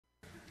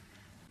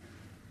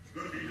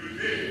We'd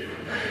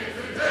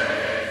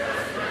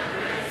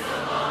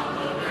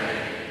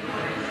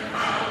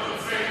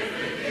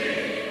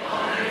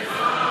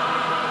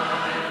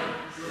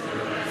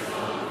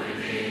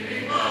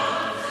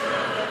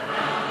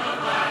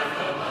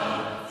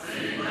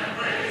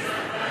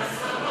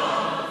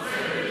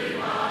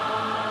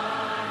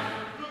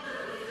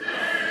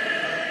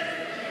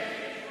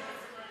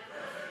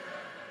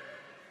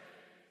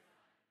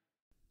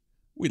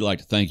like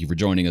to thank you for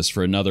joining us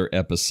for another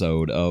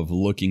episode of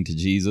Looking to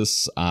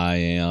Jesus. I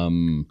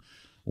am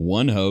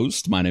one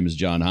host. My name is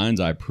John Hines.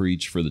 I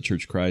preach for the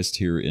Church of Christ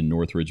here in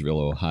North Ridgeville,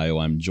 Ohio.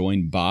 I'm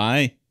joined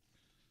by...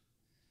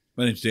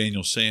 My name's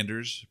Daniel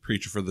Sanders,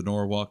 preacher for the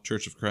Norwalk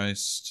Church of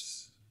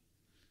Christ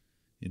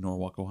in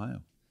Norwalk,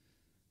 Ohio.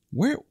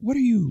 What are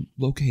you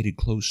located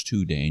close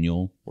to,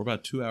 Daniel? We're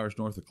about 2 hours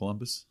north of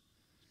Columbus.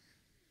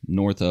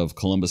 North of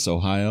Columbus,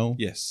 Ohio?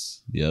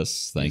 Yes.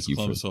 Yes, thank you.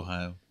 Columbus,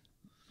 Ohio.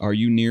 Are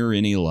you near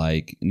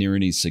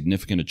any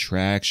significant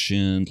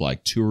attractions,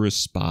 like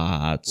tourist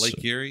spots?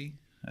 Lake Erie,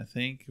 I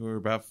think. We're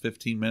about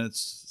 15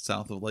 minutes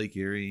south of Lake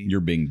Erie. You're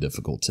being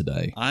difficult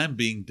today. I'm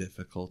being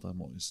difficult.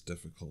 I'm always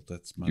difficult.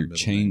 That's my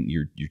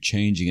You're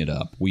changing it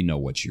up. We know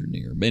what you're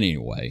near. But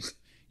anyway,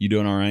 you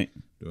doing all right?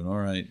 Doing all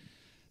right.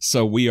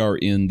 So we are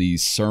in the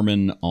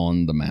Sermon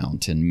on the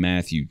Mount in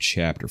Matthew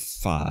chapter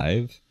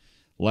 5.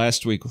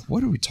 Last week, what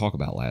did we talk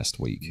about last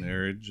week?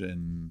 Marriage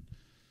and...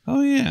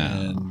 Oh, yeah.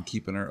 And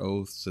keeping our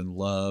oaths and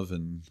love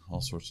and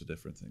all sorts of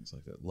different things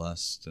like that.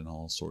 Lust and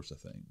all sorts of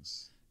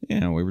things.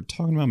 Yeah, we were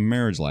talking about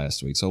marriage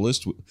last week. So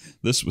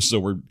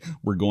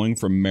we're going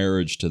from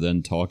marriage to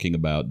then talking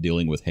about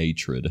dealing with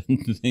hatred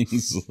and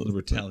things,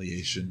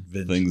 retaliation,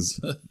 vengeance,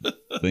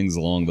 things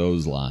along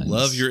those lines.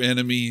 Love your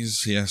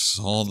enemies. Yes,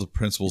 all the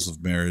principles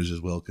of marriage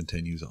as well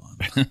continues on.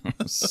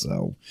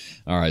 So,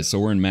 all right. So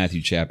we're in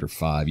Matthew chapter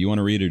 5. You want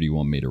to read it, or do you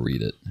want me to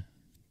read it?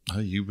 Oh,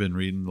 you've been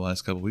reading the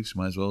last couple of weeks.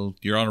 You might as well.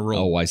 You're on a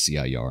roll. Oh, I see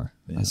how you are.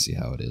 Yeah. I see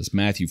how it is.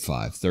 Matthew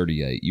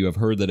 5:38. You have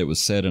heard that it was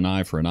said, an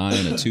eye for an eye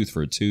and a tooth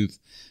for a tooth.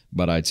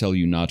 But I tell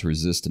you not to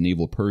resist an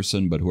evil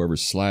person, but whoever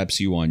slaps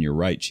you on your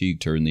right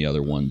cheek, turn the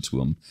other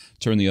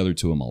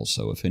to him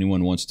also. If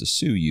anyone wants to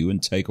sue you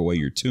and take away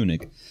your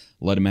tunic,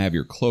 let him have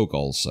your cloak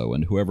also.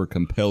 And whoever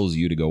compels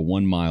you to go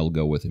 1 mile,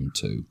 go with him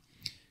 2.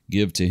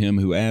 Give to him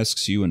who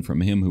asks you, and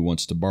from him who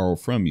wants to borrow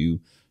from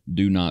you,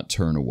 do not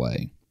turn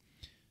away.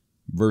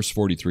 Verse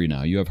 43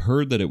 now, you have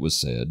heard that it was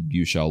said,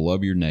 you shall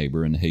love your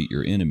neighbor and hate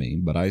your enemy.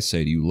 But I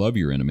say to you, love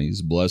your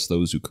enemies, bless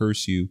those who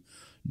curse you,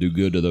 do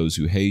good to those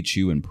who hate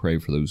you, and pray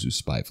for those who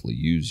spitefully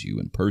use you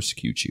and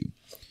persecute you,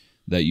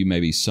 that you may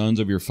be sons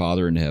of your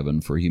Father in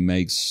heaven, for he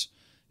makes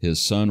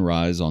his sun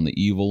rise on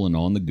the evil and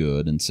on the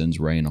good, and sends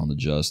rain on the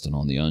just and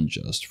on the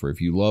unjust. For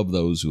if you love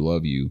those who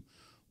love you,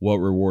 what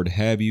reward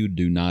have you?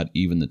 Do not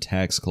even the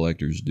tax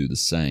collectors do the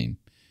same?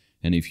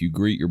 And if you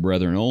greet your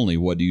brethren only,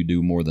 what do you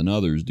do more than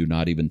others? Do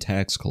not even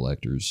tax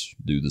collectors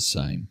do the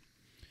same?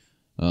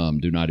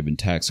 Do not even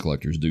tax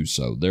collectors do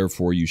so?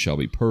 Therefore you shall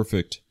be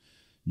perfect,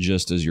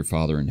 just as your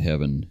Father in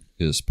heaven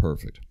is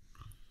perfect.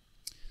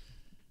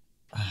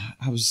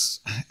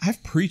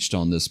 I've preached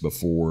on this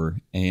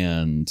before,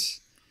 and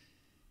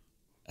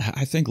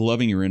I think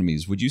loving your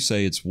enemies, would you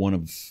say it's one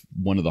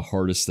of the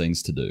hardest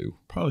things to do?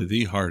 Probably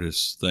the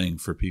hardest thing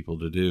for people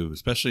to do,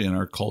 especially in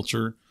our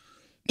culture,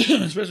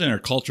 especially in our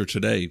culture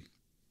today,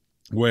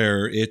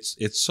 where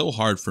it's so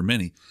hard for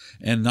many.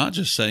 And not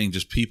just saying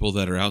just people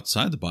that are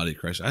outside the body of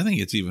Christ. I think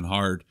it's even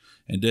hard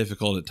and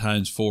difficult at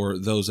times for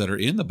those that are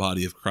in the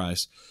body of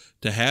Christ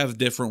to have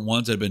different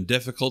ones that have been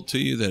difficult to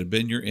you, that have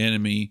been your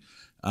enemy,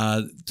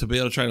 to be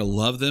able to try to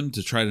love them,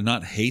 to try to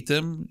not hate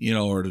them,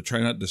 or to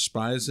try not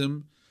despise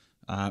them.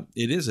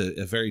 It is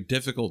a very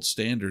difficult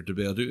standard to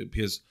be able to do it,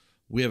 because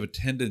we have a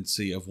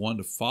tendency of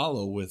wanting to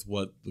follow with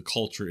what the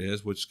culture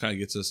is, which kind of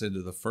gets us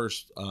into the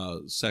first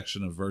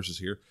section of verses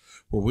here,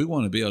 where we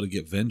want to be able to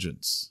get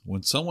vengeance.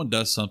 When someone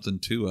does something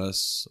to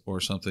us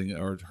or something,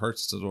 or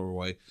hurts us our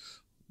way,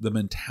 the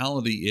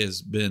mentality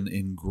has been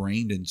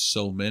ingrained in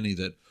so many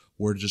that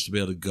we're just to be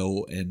able to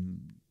go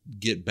and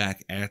get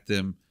back at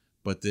them,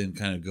 but then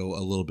kind of go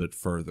a little bit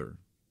further.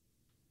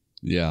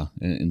 Yeah,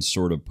 and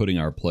sort of putting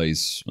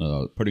ourselves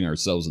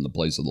in the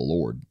place of the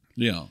Lord.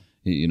 Yeah.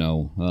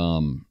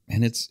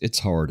 And it's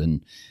hard.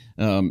 And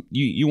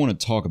you want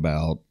to talk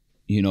about,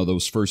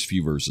 those first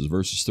few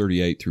verses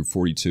 38 through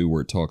 42,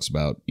 where it talks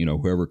about,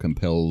 whoever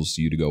compels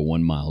you to go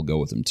 1 mile, go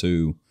with him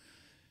 2.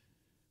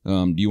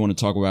 Do you want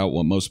to talk about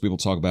what most people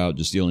talk about,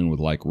 just dealing with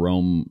like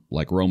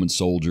Roman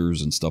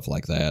soldiers and stuff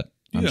like that?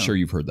 I'm sure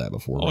you've heard that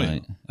before,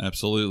 right? Yeah,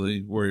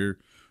 absolutely. Where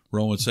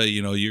Rome would say,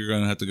 you're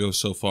going to have to go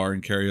so far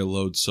and carry a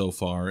load so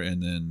far.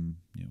 And then,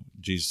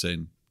 Jesus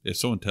saying, if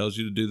someone tells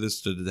you to do this,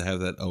 to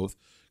have that oath,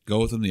 go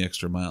with them the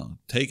extra mile.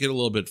 Take it a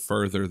little bit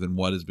further than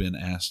what has been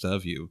asked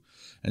of you.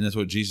 And that's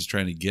what Jesus is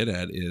trying to get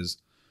at is,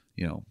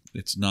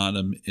 it's not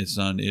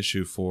an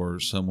issue for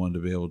someone to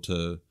be able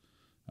to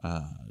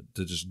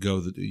just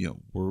go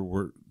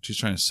we're just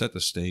trying to set the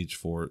stage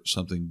for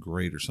something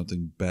greater,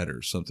 something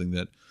better, something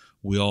that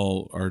we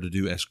all are to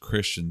do as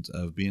Christians,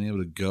 of being able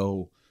to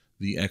go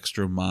the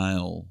extra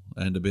mile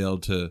and to be able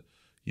to,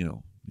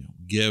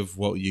 give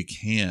what you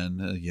can.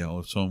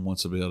 If someone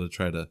wants to be able to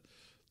try to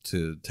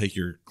take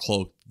your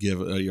cloak, give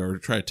or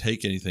try to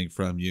take anything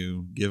from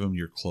you, give them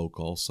your cloak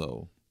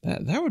also.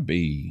 That would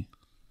be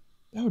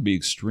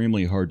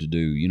extremely hard to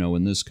do,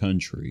 in this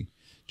country.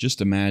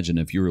 Just imagine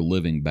if you were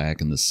living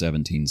back in the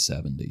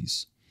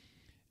 1770s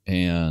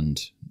and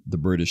the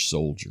British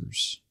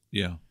soldiers.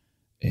 Yeah.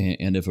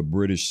 And if a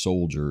British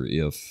soldier,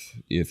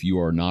 if you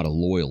are not a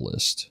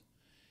loyalist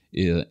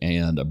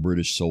and a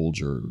British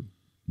soldier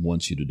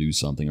wants you to do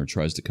something or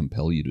tries to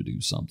compel you to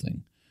do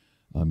something,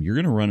 you're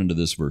going to run into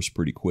this verse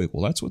pretty quick.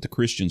 Well, that's what the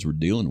Christians were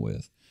dealing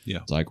with. Yeah.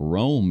 It's like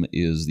Rome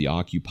is the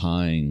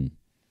occupiers.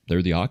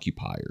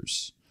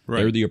 Right.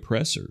 They're the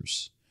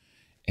oppressors.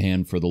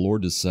 And for the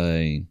Lord to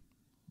say,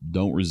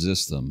 don't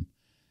resist them.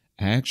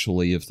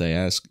 Actually, if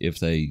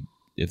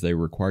they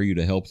require you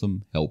to help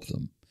them, help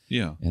them.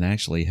 Yeah. And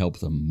actually help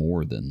them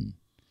more than.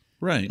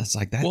 Right. That's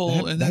like that.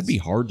 Well, that'd be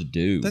hard to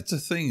do. That's the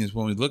thing is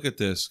when we look at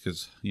this,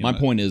 because my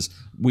point is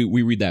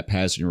we read that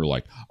passage and we're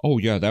like, oh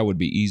yeah, that would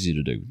be easy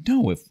to do.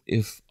 No,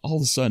 if all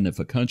of a sudden if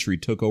a country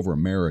took over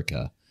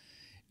America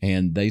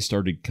and they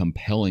started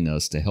compelling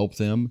us to help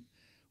them,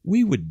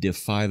 we would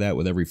defy that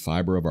with every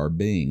fiber of our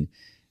being,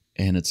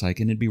 and it's like,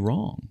 and it'd be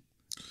wrong.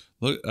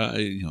 Look,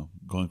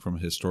 going from a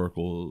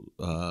historical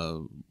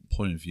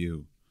point of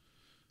view,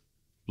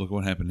 look at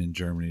what happened in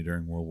Germany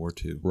during World War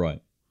II.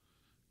 Right.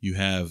 You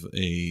have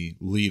a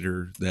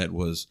leader that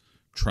was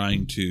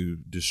trying to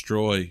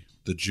destroy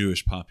the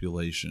Jewish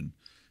population.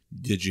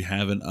 Did you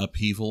have an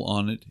upheaval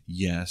on it?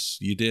 Yes,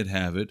 you did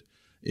have it.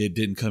 It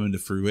didn't come into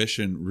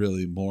fruition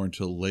really more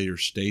until later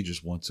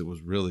stages once it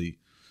was really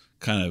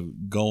kind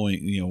of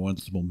going,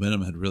 once the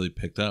momentum had really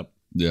picked up.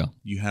 Yeah.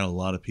 You had a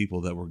lot of people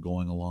that were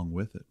going along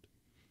with it.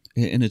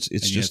 And it's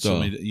just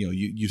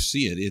you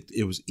see it.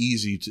 It was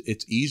easy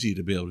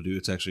to be able to do.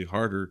 It's actually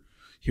harder.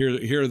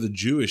 Here are the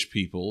Jewish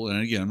people, and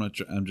again,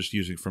 I'm just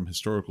using from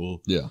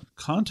historical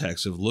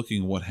context of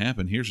looking at what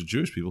happened. Here's the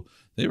Jewish people.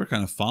 They were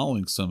kind of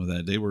following some of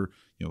that. They were,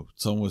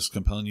 someone was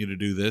compelling you to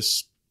do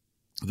this.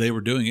 They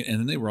were doing it, and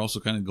then they were also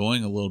kind of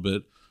going a little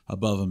bit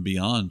above and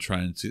beyond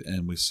trying to.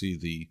 And we see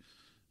the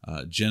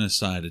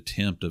genocide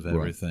attempt of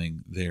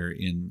everything there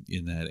in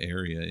that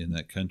area, in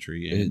that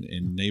country, and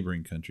in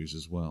neighboring countries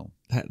as well.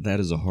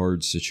 That is a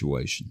hard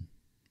situation,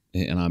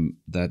 and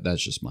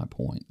that's just my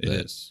point. It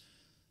is.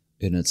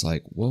 And it's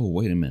like, whoa,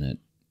 wait a minute.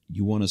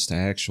 You want us to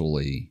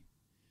actually,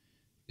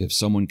 if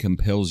someone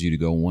compels you to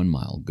go 1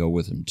 mile, go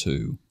with them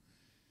 2.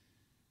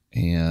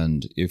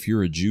 And if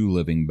you're a Jew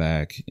living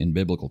back in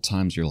biblical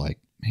times, you're like,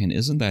 man,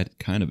 isn't that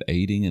kind of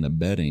aiding and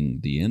abetting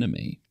the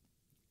enemy?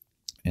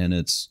 And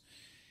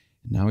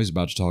now he's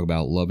about to talk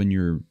about loving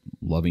your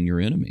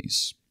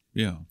enemies.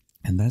 Yeah.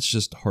 And that's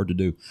just hard to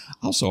do.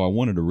 Also, I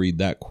wanted to read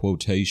that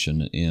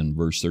quotation in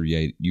verse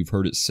 38. You've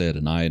heard it said,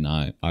 an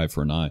eye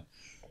for an eye.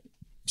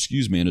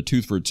 And a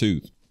tooth for a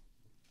tooth.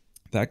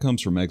 That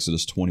comes from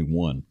Exodus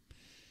 21.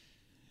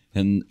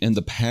 And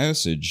the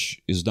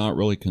passage is not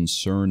really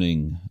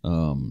concerning,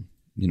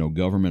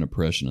 government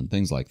oppression and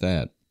things like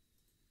that.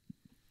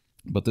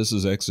 But this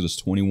is Exodus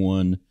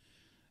 21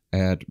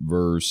 at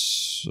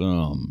verse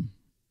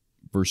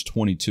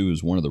 22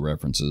 is one of the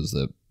references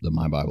that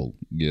my Bible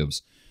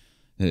gives.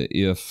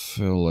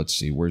 Let's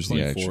see, where's 24,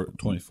 the actual?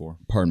 24.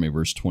 Pardon me,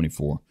 verse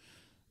 24.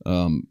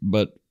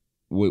 But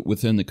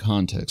within the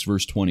context,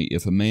 verse 20,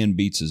 if a man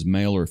beats his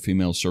male or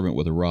female servant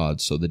with a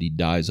rod so that he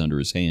dies under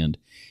his hand,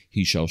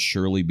 he shall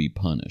surely be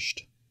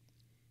punished.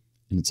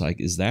 And it's like,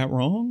 is that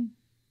wrong?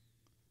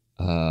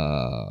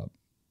 Not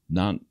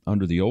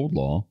under the old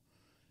law.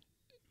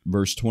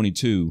 Verse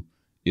 22,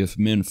 if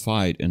men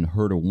fight and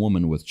hurt a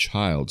woman with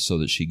child so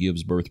that she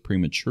gives birth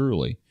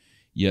prematurely,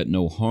 yet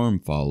no harm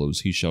follows,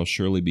 he shall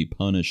surely be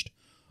punished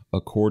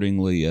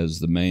accordingly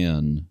as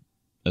the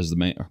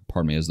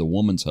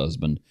woman's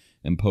husband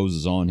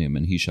imposes on him,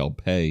 and he shall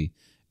pay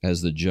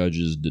as the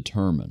judges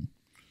determine.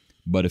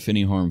 But if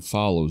any harm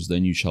follows,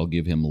 then you shall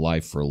give him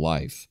life for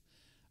life,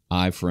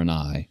 eye for an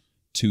eye,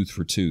 tooth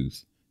for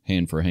tooth,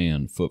 hand for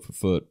hand, foot for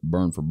foot,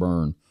 burn for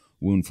burn,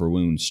 wound for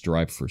wound,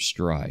 stripe for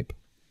stripe.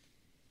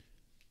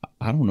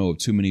 I don't know of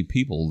too many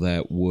people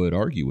that would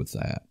argue with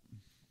that.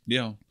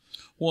 Yeah.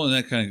 Well, and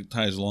that kind of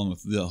ties along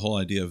with the whole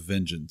idea of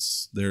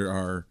vengeance. There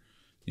are,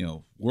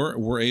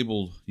 we're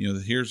able,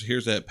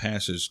 here's that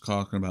passage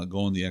talking about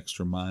going the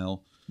extra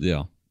mile.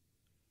 Yeah.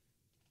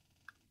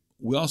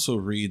 We also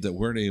read that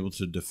we're able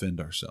to defend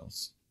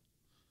ourselves.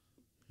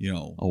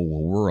 Oh,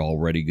 well, we're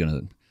already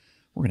going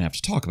to have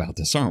to talk about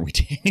this, aren't we,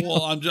 Daniel?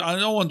 Well, I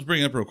don't want to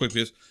bring it up real quick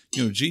because,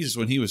 Jesus,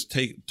 when he was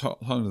talking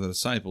to the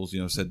disciples,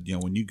 said,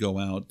 when you go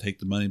out, take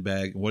the money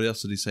bag. What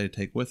else did he say to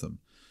take with him?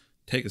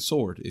 Take a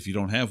sword. If you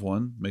don't have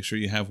one, make sure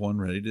you have one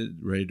ready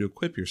to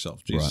equip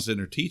yourself. Jesus is in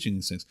there teaching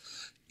these things.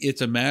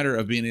 It's a matter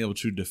of being able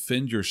to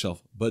defend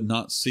yourself, but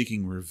not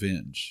seeking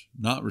revenge,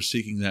 not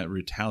seeking that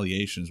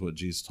retaliation is what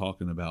Jesus is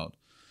talking about.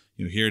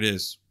 Here it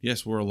is.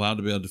 Yes, we're allowed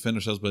to be able to defend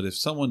ourselves, but if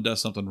someone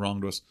does something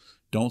wrong to us,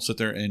 don't sit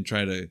there and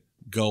try to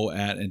go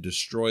at and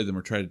destroy them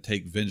or try to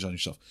take vengeance on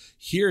yourself.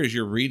 Here, as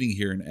you're reading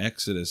here in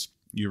Exodus,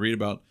 you read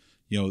about,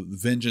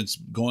 vengeance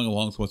going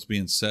along with what's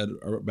being said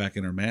back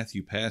in our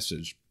Matthew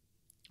passage.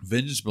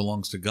 Vengeance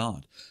belongs to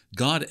God.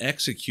 God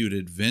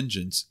executed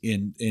vengeance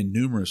in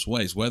numerous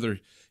ways, whether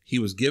he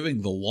was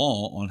giving the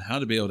law on how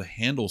to be able to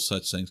handle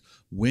such things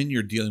when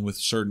you're dealing with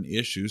certain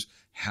issues,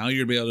 how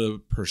you're be able to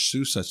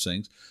pursue such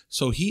things.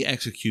 So he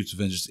executes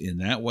vengeance in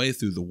that way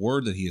through the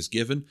word that he has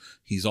given.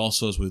 He's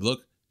also, as we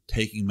look,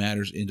 taking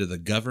matters into the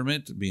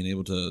government, being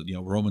able to,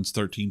 Romans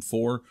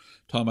 13:4,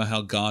 talking about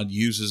how God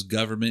uses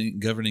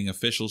governing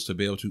officials to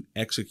be able to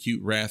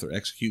execute wrath or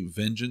execute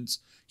vengeance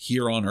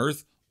here on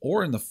earth,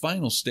 or in the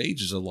final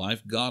stages of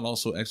life. God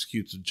also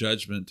executes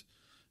judgment,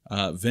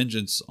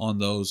 vengeance on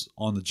those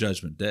on the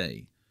judgment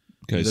day.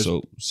 Okay,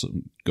 so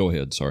go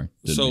ahead. Sorry.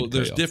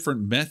 There's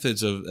different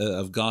methods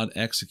of God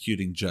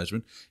executing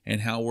judgment,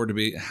 and how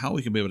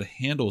we can be able to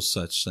handle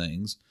such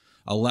things,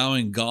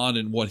 allowing God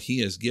and what He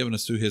has given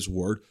us through His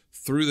Word,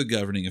 through the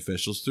governing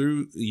officials,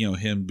 through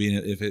Him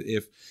being.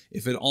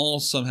 If it all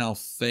somehow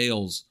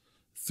fails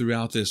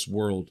throughout this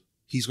world,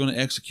 He's going to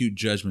execute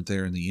judgment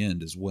there in the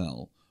end as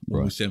well.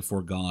 When we stand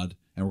before God,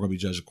 and we're going to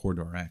be judged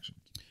according to our actions.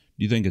 Do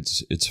you think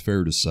it's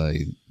fair to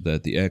say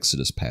that the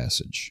Exodus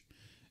passage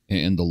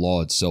and the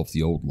law itself,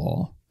 the old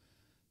law,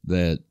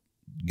 that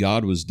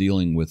God was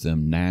dealing with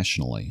them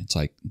nationally? It's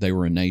like they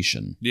were a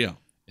nation. Yeah.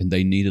 And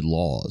they needed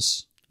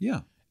laws.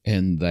 Yeah.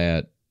 And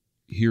that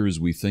here, as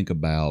we think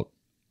about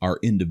our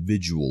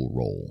individual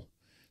role,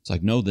 it's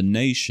like, no, the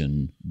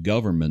nation,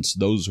 governments,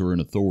 those who are in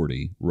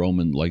authority,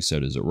 like I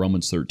said, is it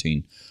Romans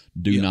 13,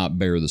 do not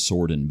bear the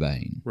sword in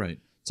vain. Right.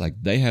 It's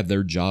like they have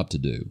their job to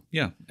do.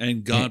 Yeah,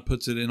 and God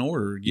puts it in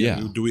order.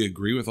 Yeah. Do we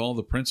agree with all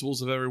the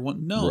principles of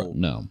everyone? No.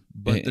 No.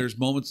 But there's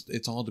moments,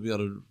 it's all to be able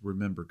to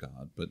remember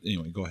God. But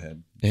anyway, go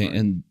ahead.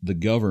 And the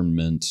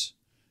government,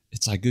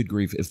 it's like, good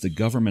grief, if the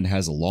government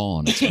has a law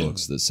on its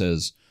books that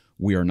says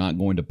we are not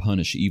going to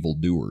punish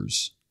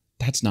evildoers,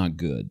 that's not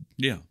good.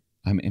 Yeah.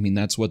 I mean,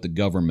 that's what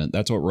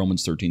that's what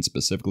Romans 13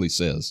 specifically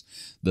says,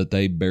 that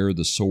they bear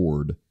the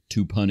sword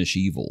to punish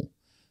evil.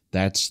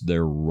 That's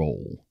their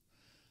role.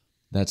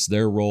 That's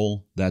their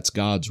role. That's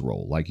God's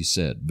role. Like you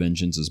said,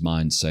 vengeance is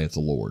mine, saith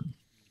the Lord.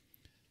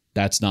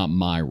 That's not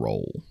my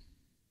role.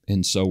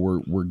 And so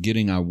we're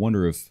getting, I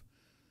wonder if,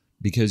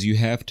 because you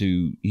have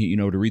to,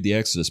 to read the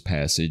Exodus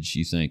passage,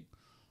 you think,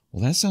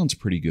 well, that sounds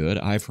pretty good.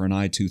 Eye for an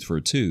eye, tooth for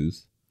a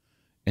tooth.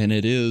 And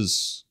it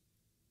is,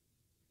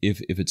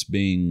 if it's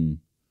being,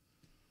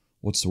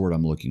 what's the word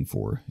I'm looking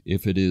for?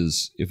 If it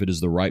is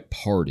the right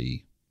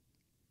party,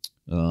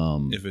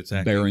 if it's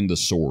bearing the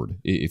sword,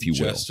 if you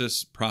will,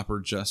 proper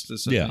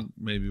justice. I think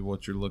maybe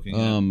what you're looking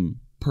at.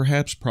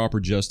 Perhaps proper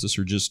justice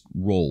or just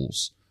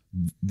roles.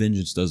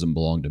 Vengeance doesn't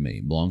belong to me;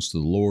 it belongs to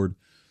the Lord.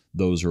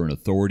 Those are in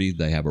authority;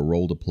 they have a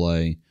role to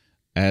play.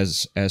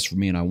 As for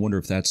me, and I wonder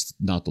if that's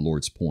not the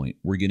Lord's point.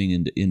 We're getting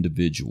into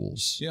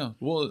individuals. Yeah.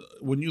 Well,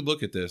 when you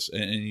look at this,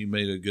 and you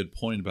made a good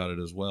point about it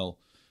as well,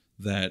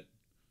 that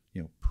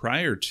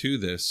prior to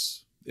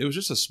this, it was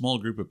just a small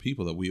group of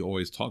people that we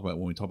always talk about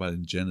when we talk about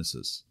in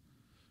Genesis.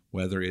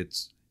 Whether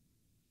it's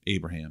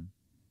Abraham,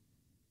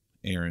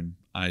 Aaron,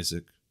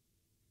 Isaac,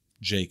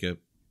 Jacob,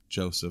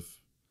 Joseph,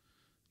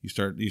 you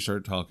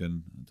start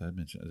talking.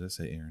 Did I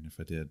say Aaron? If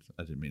I did,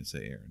 I didn't mean to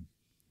say Aaron.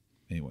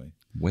 Anyway,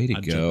 way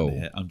to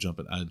go! I'm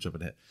jumping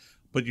ahead.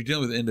 But you're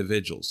dealing with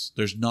individuals.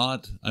 There's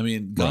not. I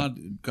mean, God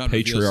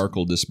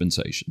patriarchal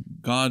dispensation.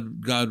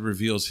 God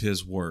reveals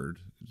His word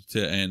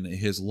and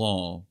His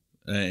law,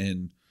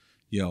 and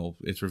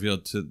it's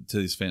revealed to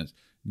these fans.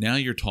 Now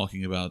you're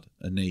talking about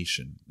a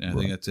nation. And I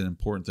think that's an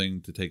important thing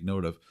to take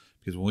note of,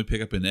 because when we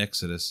pick up in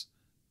Exodus,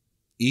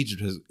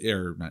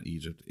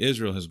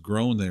 Israel has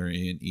grown there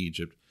in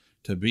Egypt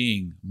to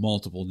being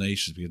multiple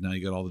nations, because now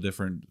you got all the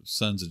different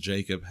sons of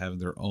Jacob having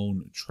their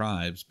own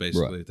tribes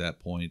basically at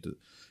that point,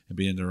 and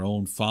being their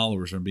own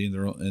followers and being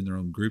in their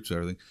own groups and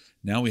everything.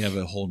 Now we have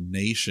a whole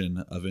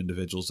nation of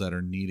individuals that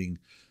are needing,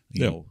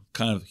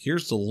 kind of,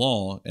 here's the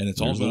law, and it's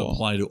all going to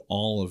apply to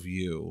all of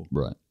you.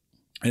 Right.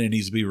 And it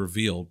needs to be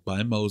revealed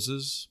by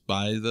Moses,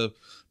 by the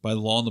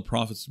law and the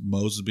prophets,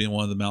 Moses being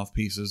one of the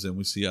mouthpieces, and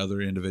we see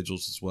other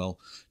individuals as well,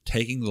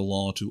 taking the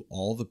law to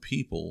all the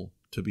people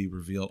to be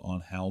revealed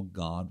on how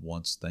God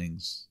wants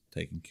things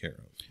taken care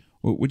of.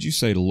 What would you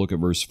say to look at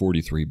verse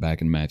 43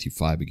 back in Matthew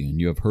 5 again?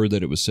 You have heard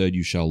that it was said,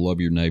 you shall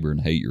love your neighbor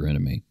and hate your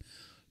enemy.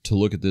 To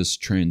look at this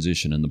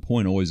transition, and the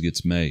point always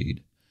gets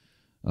made,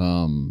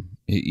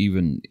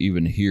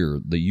 even here,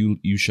 the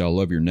you shall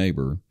love your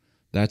neighbor,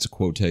 that's a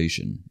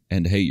quotation,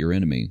 and hate your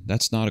enemy,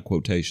 that's not a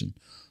quotation.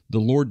 The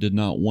Lord did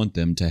not want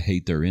them to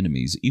hate their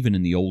enemies, even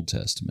in the Old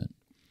Testament.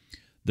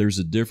 There's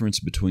a difference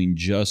between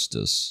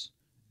justice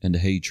and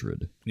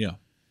hatred. Yeah.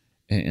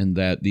 And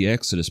that the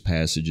Exodus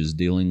passage is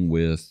dealing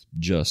with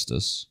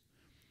justice,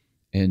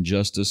 and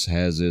justice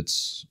has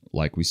its,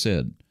 like we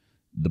said,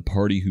 the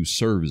party who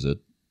serves it,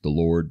 the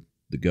Lord,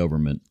 the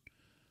government.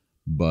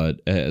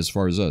 But as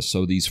far as us,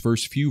 so these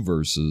first few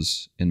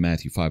verses in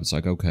Matthew 5, it's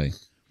like, okay,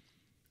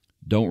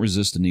 don't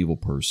resist an evil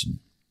person.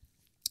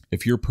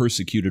 if you're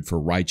persecuted for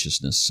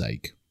righteousness'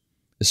 sake,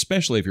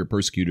 especially if you're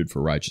persecuted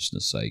for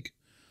righteousness' sake,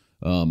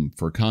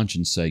 for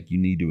conscience' sake, you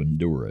need to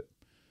endure it.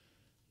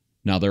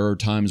 Now, there are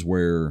times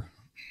where,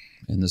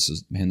 and this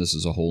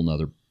is a whole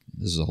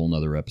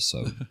nother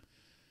episode.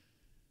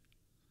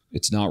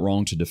 It's not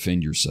wrong to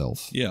defend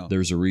yourself. Yeah.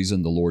 There's a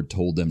reason the Lord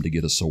told them to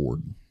get a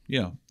sword.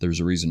 Yeah.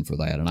 There's a reason for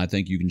that. And I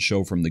think you can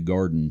show from the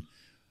garden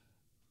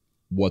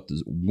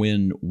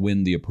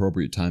when the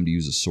appropriate time to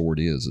use a sword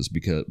is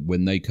because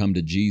when they come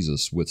to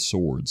Jesus with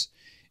swords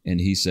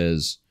and he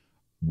says,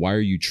 why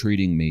are you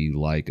treating me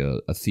like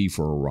a thief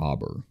or a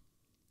robber?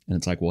 And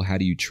it's like, well, how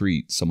do you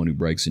treat someone who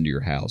breaks into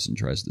your house and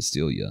tries to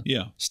steal you?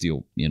 Yeah.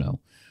 Steal,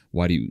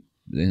 why do you,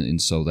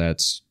 and so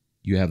that's,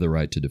 you have the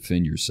right to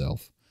defend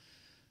yourself.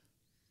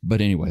 But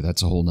anyway,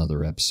 that's a whole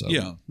nother episode.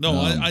 Yeah. No,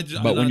 I'm not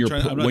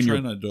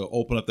trying to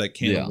open up that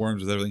can of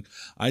worms with everything.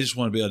 I just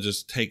want to be able to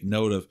just take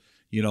note of,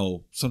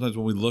 sometimes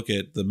when we look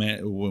at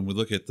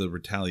the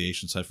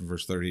retaliation side from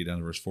verse 38 down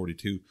to verse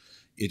 42,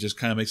 it just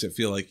kind of makes it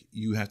feel like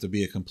you have to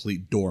be a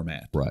complete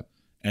doormat. Right.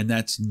 And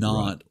that's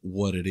not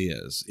what it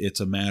is. It's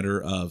a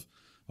matter of,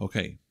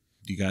 okay,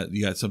 you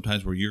got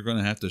sometimes where you're going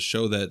to have to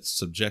show that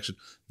subjection,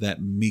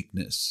 that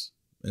meekness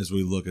as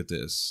we look at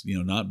this,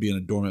 not being a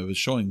doormat, but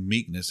showing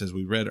meekness. As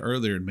we read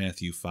earlier in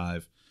Matthew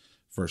 5,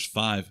 verse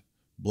 5,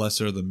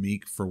 blessed are the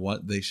meek, for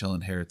what they shall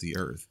inherit the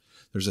earth.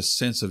 There's a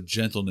sense of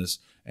gentleness,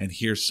 and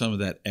here's some of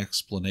that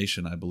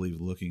explanation, I believe,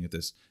 looking at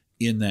this,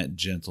 in that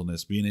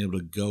gentleness, being able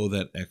to go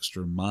that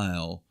extra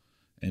mile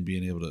and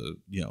being able to,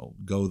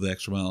 go the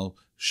extra mile,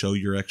 show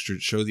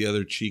the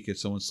other cheek if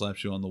someone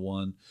slaps you on the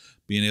one,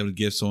 being able to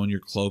give someone your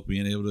cloak,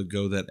 being able to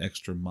go that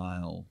extra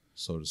mile,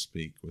 so to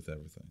speak, with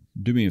everything.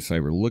 Do me a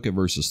favor. Look at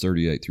verses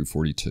 38 through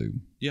 42.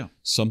 Yeah.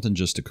 Something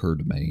just occurred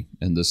to me,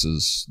 and this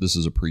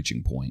is a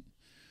preaching point,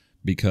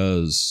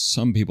 because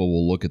some people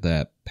will look at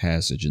that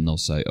passage and they'll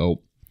say,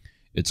 oh,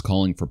 it's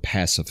calling for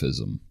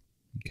pacifism,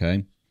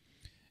 okay?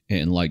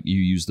 And like you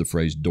use the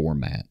phrase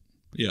doormat.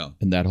 Yeah.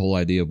 And that whole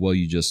idea of, well,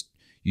 you just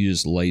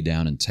lay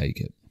down and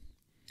take it.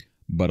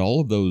 But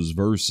all of those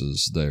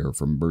verses there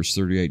from verse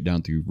 38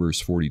 down through verse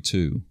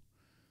 42,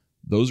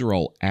 those are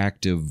all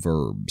active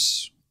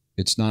verbs.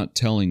 It's not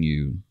telling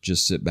you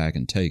just sit back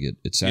and take it.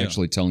 It's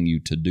actually telling you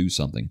to do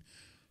something.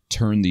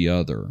 Turn the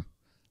other.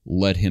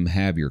 Let him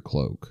have your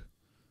cloak.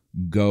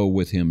 Go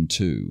with him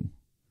too.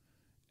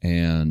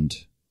 And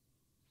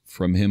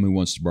from him who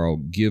wants to borrow,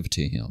 give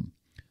to him.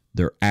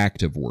 They're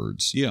active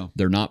words. Yeah.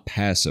 They're not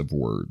passive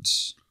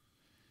words.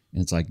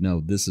 And it's like,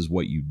 no, this is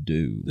what you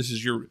do. This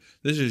is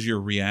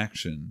your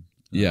reaction.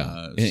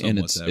 Yeah. And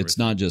it's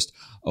not just,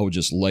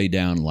 just lay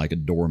down like a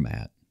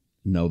doormat.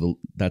 No,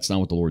 that's not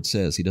what the Lord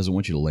says. He doesn't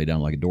want you to lay down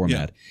like a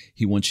doormat. Yeah.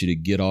 He wants you to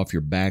get off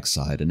your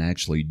backside and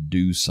actually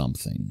do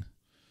something.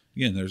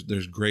 Again,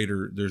 there's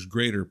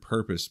greater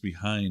purpose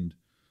behind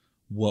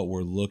what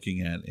we're looking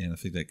at, and I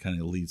think that kind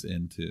of leads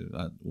into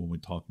when we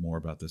talk more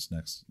about this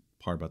next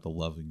part about the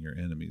loving your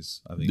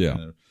enemies. I think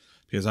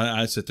because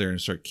I sit there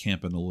and start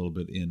camping a little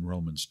bit in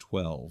Romans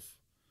 12,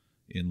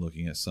 in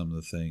looking at some of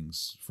the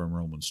things from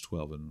Romans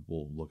 12, and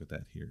we'll look at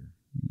that here.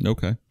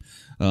 Okay.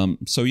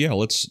 So yeah,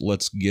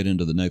 let's get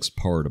into the next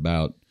part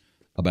about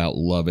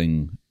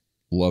loving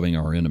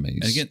our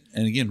enemies.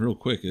 And again, real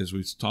quick, as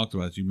we talked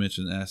about, you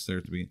mentioned, asked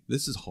there to be,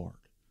 this is hard.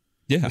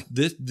 Yeah.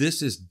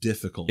 This is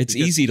difficult. It's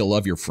easy to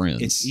love your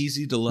friends. It's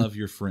easy to love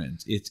your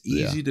friends. It's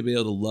easy to be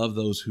able to love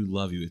those who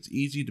love you. It's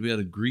easy to be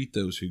able to greet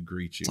those who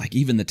greet you. It's like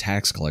even the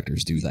tax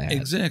collectors do that.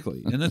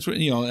 Exactly. And that's what,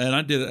 and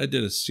I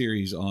did a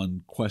series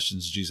on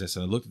questions Jesus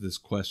said. I looked at this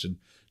question,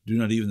 do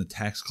not even the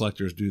tax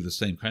collectors do the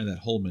same? Kind of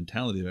that whole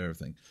mentality of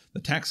everything. The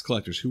tax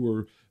collectors, who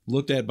were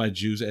looked at by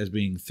Jews as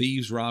being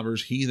thieves,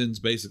 robbers, heathens,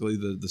 basically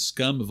the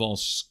scum of all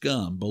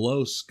scum,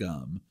 below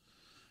scum.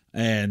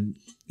 And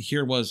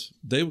here was,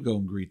 they would go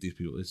and greet these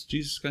people. It's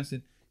Jesus Christ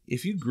said,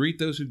 if you greet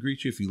those who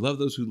greet you, if you love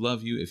those who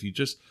love you, if you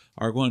just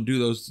are going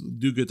to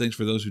do good things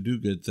for those who do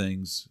good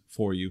things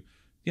for you,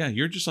 yeah,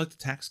 you're just like the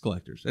tax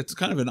collectors. That's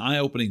kind of an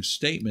eye-opening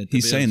statement.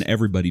 He's saying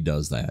everybody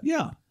does that.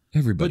 Yeah.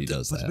 Everybody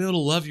does that. But to be able to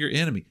love your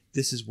enemy,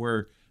 this is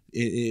where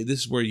you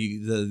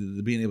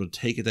the being able to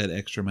take it that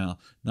extra mile,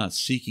 not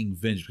seeking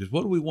vengeance. Because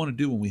what do we want to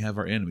do when we have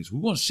our enemies? We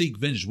want to seek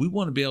vengeance. We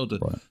want to be able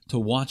to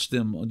watch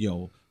them,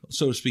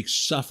 so to speak,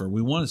 suffer.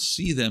 We want to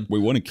see them. We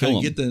want to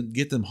kill them.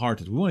 Get them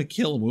hearted. We want to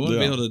kill them. We want to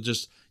be able to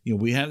just,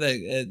 we have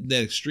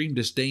that extreme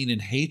disdain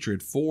and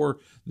hatred for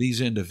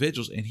these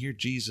individuals. And here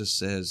Jesus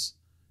says,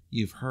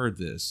 you've heard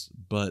this,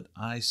 but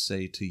I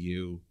say to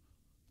you,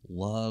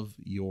 love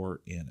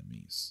your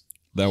enemies.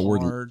 That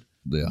hard word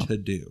to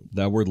do.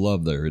 That word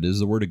love there, it is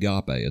the word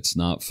agape. It's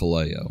not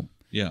phileo.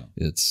 Yeah.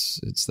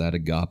 It's that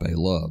agape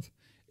love.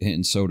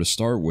 And so to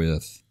start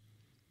with,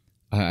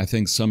 I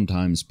think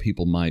sometimes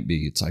people might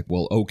be, it's like,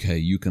 well, okay,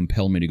 you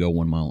compel me to go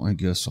 1 mile. I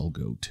guess I'll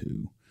go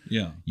 2.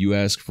 Yeah. You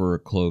ask for a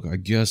cloak. I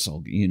guess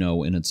I'll,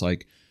 and it's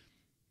like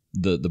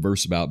the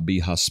verse about be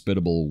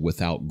hospitable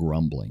without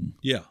grumbling.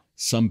 Yeah.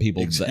 Some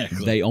people,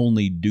 exactly.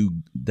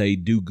 they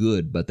do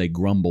good, but they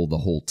grumble the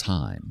whole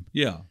time.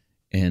 Yeah.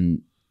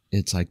 And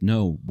it's like,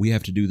 no, we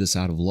have to do this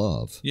out of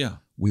love. Yeah.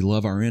 We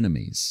love our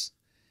enemies.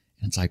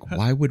 And it's like,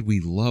 why would we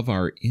love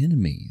our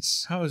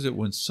enemies? How is it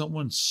when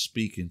someone's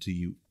speaking to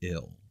you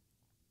ill?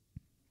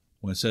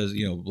 When it says,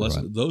 bless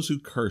Right. those who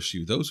curse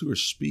you, those who are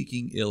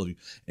speaking ill of you,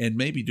 and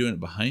maybe doing it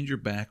behind your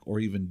back or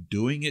even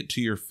doing it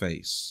to your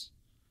face.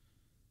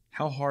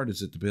 How hard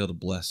is it to be able to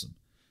bless them?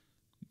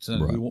 So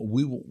Right.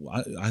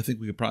 I think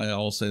we could probably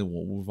all say,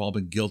 well, we've all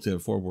been guilty of it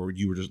before, where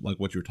you were just like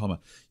what you were talking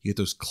about. You get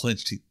those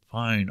clenched teeth.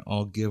 Fine,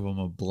 I'll give them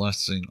a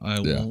blessing. I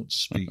won't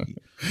speak.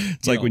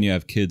 It's like when you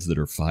have kids that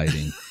are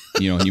fighting,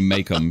 and you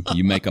make them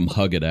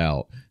hug it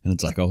out, and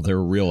it's like, oh,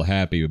 they're real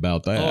happy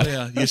about that. Oh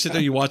yeah, you sit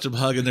there, you watch them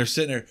hug, and they're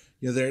sitting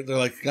there. They're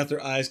like got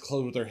their eyes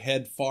closed with their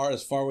head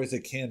as far away as they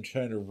can,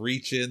 trying to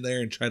reach in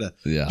there and try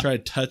to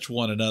touch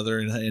one another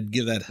and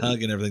give that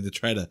hug and everything to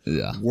try to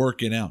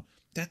work it out.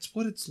 That's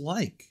what it's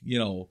like,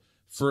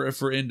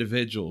 for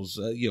individuals,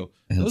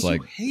 those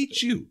who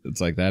hate you.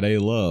 It's like that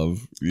ain't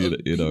love.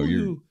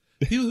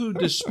 People who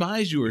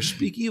despise you or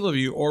speak evil of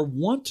you or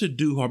want to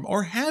do harm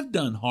or have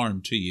done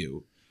harm to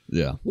you.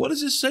 Yeah. What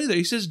does it say there?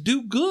 He says,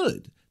 do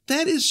good.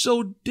 That is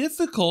so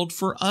difficult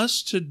for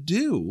us to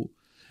do.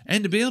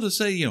 And to be able to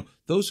say,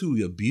 those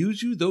who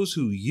abuse you, those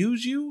who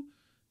use you,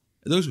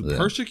 those who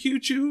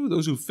persecute you,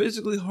 those who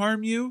physically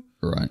harm you.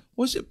 Right.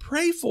 What's it?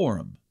 Pray for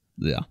them.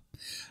 Yeah.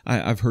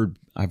 I've heard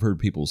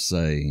people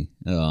say,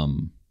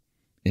 in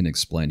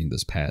explaining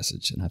this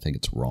passage, and I think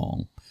it's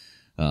wrong,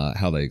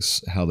 how they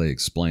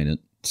explain it.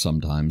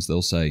 Sometimes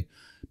they'll say,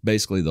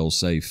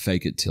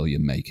 fake it till you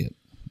make it.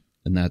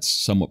 And that's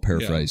somewhat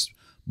paraphrased. Yeah.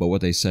 But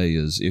what they say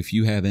is, if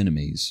you have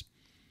enemies,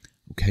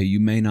 okay, you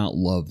may not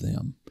love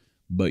them,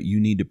 but you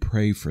need to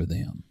pray for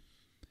them.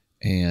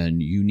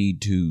 And you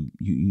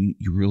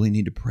really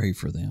need to pray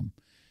for them.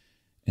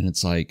 And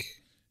it's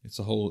like,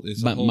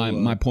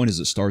 my point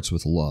is, it starts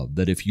with love,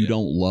 that if you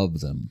don't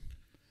love them,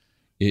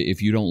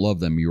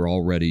 you're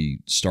already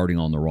starting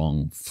on the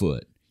wrong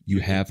foot. You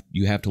have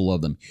to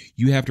love them.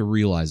 You have to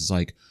realize, it's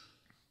like,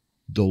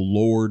 the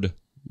Lord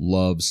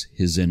loves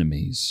his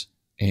enemies,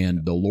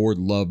 and the Lord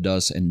loved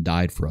us and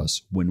died for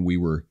us when we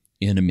were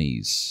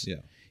enemies.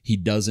 Yeah. He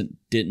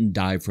didn't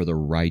die for the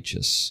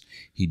righteous.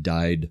 He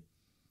died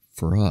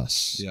for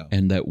us. Yeah.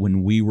 And that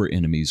when we were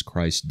enemies,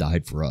 Christ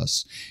died for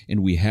us.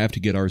 And we have to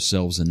get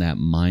ourselves in that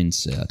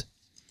mindset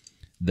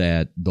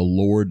that the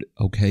Lord,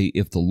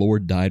 if the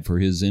Lord died for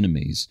his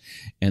enemies,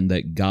 and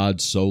that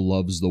God so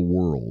loves the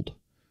world,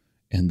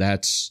 and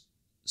that's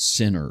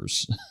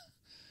sinners.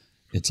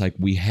 It's like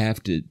we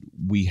have to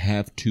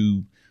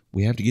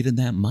get in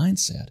that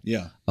mindset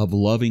of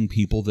loving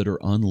people that are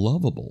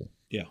unlovable.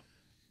 Yeah.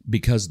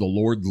 Because the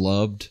Lord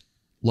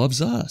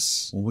loves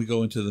us. When we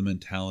go into the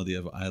mentality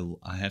of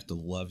I have to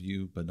love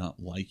you but not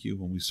like you,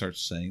 when we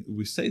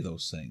say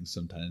those things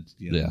sometimes,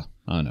 Yeah,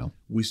 I know.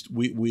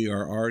 We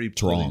are already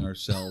putting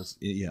ourselves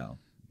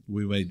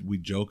we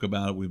joke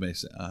about it. We may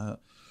say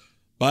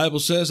Bible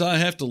says I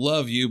have to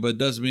love you, but it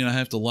doesn't mean I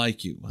have to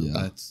like you.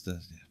 Well,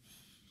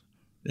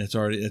 that's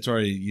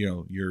already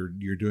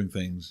you're doing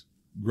things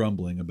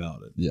grumbling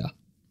about it. Yeah.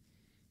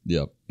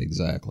 Yep,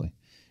 exactly.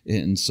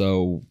 And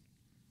so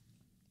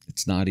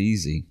it's not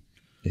easy.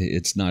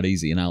 It's not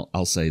easy. And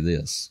I'll say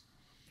this.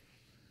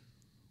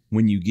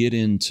 When you get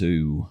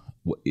into,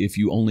 if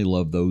you only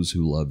love those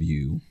who love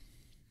you,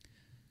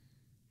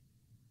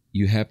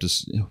 you have to,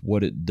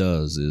 what it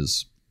does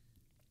is,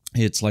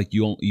 it's like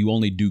you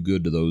only do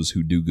good to those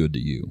who do good to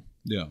you.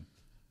 Yeah.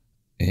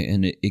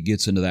 And it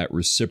gets into that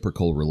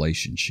reciprocal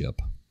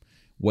relationship.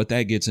 What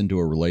that gets into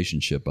a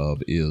relationship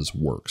of is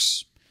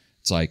works.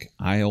 It's like,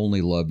 I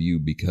only love you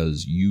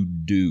because you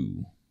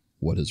do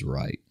what is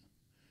right.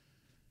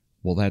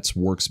 Well, that's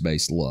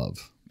works-based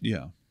love.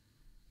 Yeah.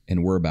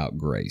 And we're about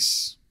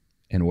grace.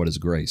 And what is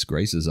grace?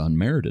 Grace is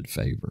unmerited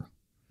favor.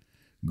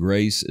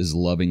 Grace is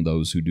loving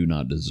those who do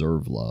not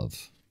deserve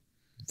love.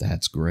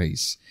 That's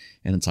grace.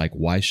 And it's like,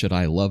 why should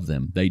I love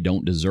them? They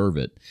don't deserve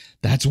it.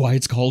 That's why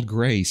it's called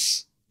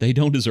grace. They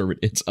don't deserve it.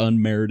 It's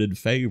unmerited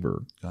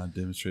favor. God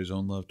demonstrates his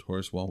own love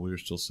toward us while we were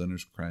still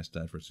sinners. Christ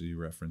died for us. You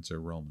reference there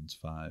Romans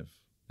 5,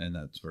 and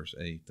that's verse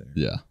 8 there.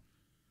 Yeah.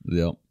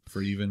 Yep.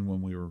 For even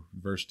when we were,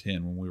 verse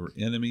 10, when we were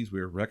enemies,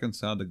 we were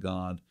reconciled to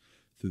God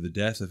through the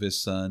death of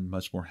his son.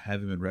 Much more,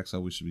 having been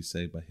reconciled, we should be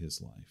saved by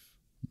his life.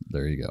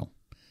 There you go.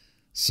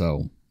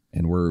 So,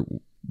 and we're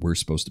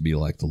supposed to be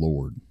like the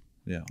Lord.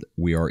 Yeah.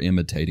 We are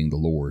imitating the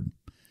Lord.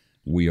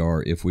 We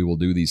are, if we will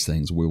do these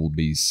things, we will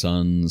be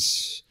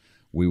sons.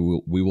 We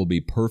will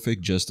be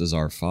perfect just as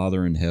our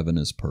Father in heaven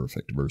is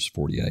perfect. Verse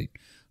 48.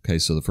 Okay,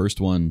 so the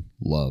first one,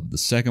 love. The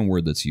second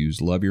word that's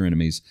used, love your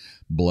enemies,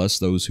 bless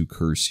those who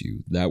curse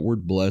you. That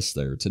word bless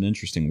there, it's an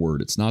interesting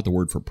word. It's not the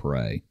word for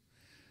pray,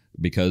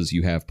 because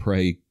you have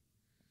pray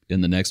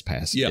in the next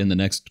passage, in the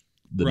next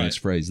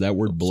phrase. That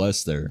word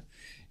bless there,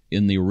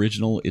 in the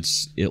original,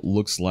 it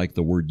looks like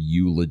the word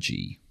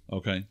eulogy.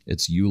 Okay.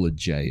 It's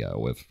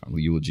eulogio,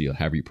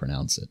 however you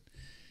pronounce it.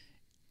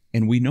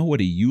 And we know what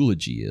a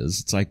eulogy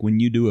is. It's like when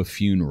you do a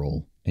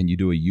funeral and you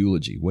do a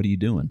eulogy, what are you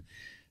doing?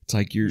 It's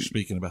like you're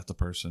speaking about the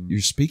person. You're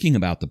speaking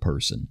about the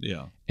person.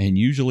 Yeah. And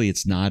usually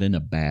it's not in a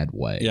bad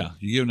way. Yeah.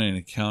 You're giving an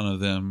account of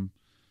them,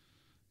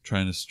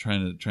 trying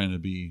to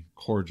be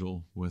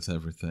cordial with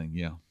everything.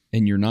 Yeah.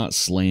 And you're not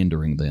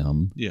slandering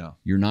them. Yeah.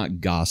 You're not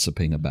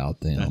gossiping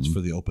about them. That's for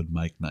the open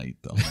mic night,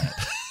 though.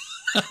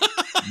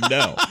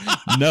 No.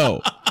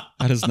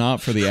 That is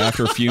not for the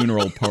after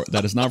funeral part.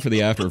 That is not for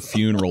the after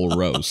funeral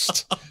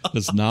roast.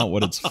 That's not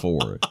what it's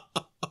for.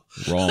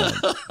 Wrong.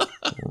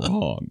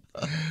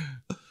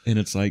 And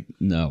it's like,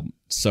 no.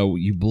 So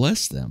you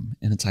bless them.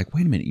 And it's like,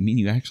 wait a minute. You mean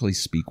you actually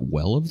speak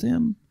well of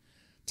them?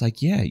 It's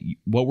like, yeah.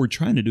 What we're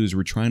trying to do is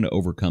we're trying to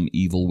overcome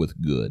evil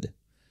with good.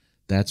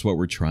 That's what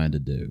we're trying to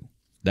do.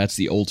 That's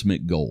the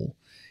ultimate goal.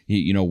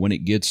 You know, when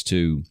it gets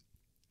to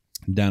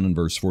down in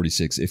verse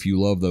 46, if you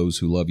love those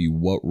who love you,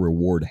 what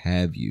reward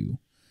have you?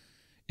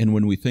 And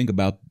when we think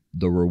about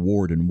the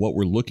reward and what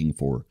we're looking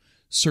for,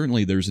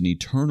 certainly there's an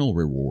eternal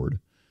reward.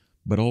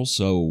 But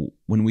also,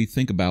 when we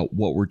think about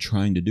what we're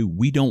trying to do,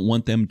 we don't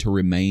want them to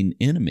remain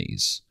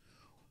enemies.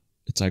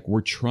 It's like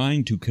we're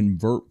trying to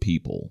convert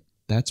people.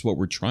 That's what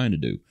we're trying to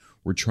do.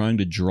 We're trying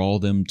to draw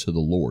them to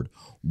the Lord.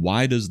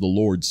 Why does the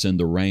Lord send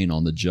the rain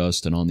on the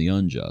just and on the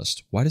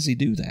unjust? Why does he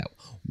do that?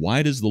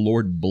 Why does the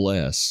Lord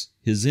bless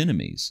his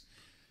enemies?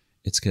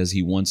 It's because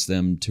he wants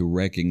them to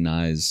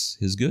recognize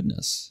his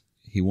goodness.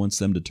 He wants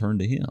them to turn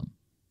to him.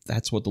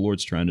 That's what the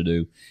Lord's trying to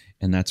do,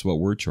 and that's what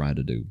we're trying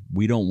to do.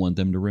 We don't want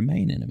them to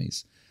remain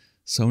enemies.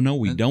 So no,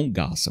 we don't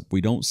gossip.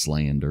 We don't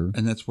slander.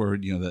 And that's where,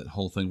 that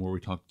whole thing where we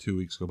talked 2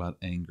 weeks ago about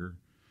anger.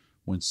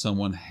 When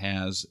someone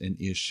has an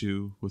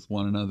issue with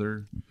one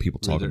another.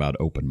 People talk about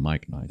open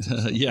mic nights.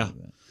 Yeah.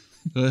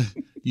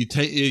 You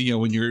take,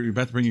 when you're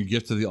about to bring your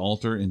gift to the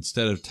altar,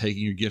 instead of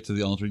taking your gift to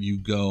the altar, you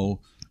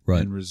go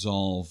and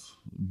resolve,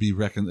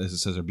 as it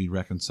says, be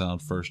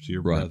reconciled first to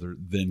your brother,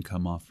 then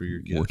come offer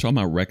your gift. We're talking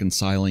about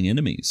reconciling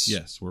enemies.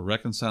 Yes, we're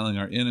reconciling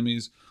our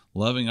enemies,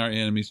 loving our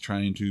enemies,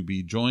 trying to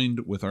be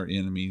joined with our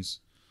enemies.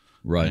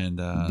 Right. And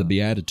the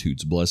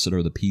Beatitudes, blessed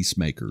are the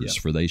peacemakers,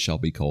 for they shall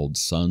be called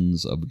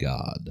sons of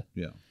God.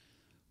 Yeah.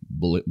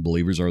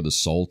 Believers are the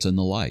salt and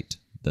the light,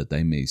 that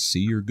they may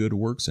see your good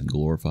works and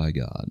glorify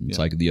God. It's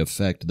like the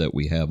effect that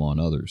we have on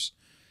others.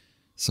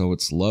 So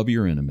it's love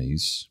your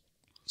enemies.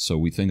 So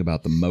we think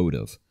about the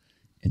motive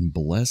and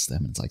bless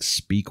them. It's like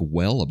speak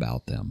well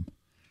about them.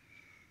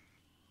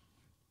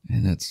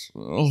 And that's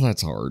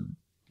hard.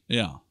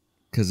 Yeah.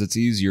 Because it's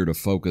easier to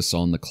focus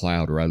on the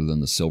cloud rather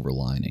than the silver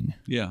lining.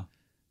 Yeah.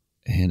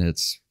 And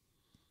that's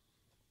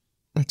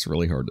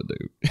really hard to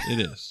do.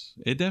 It is.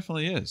 It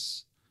definitely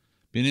is.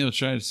 Being able to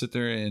try to sit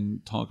there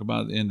and talk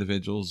about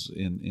individuals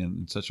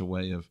in such a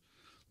way of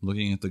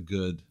looking at the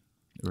good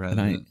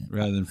rather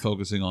than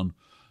focusing on,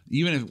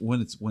 even if when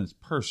it's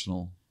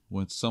personal,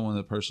 when it's someone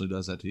that personally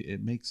does that to you,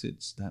 it makes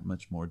it that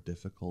much more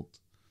difficult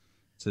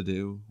to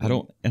do.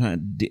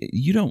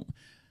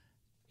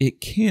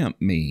 It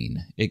cannot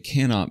mean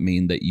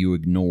that you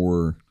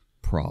ignore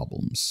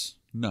problems.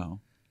 No.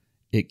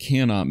 It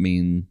cannot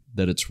mean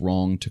that it's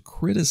wrong to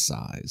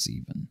criticize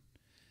even.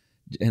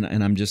 And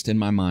I'm just, in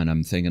my mind,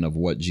 I'm thinking of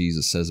what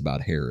Jesus says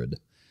about Herod.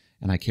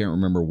 And I can't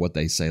remember what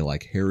they say,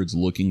 like Herod's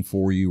looking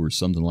for you or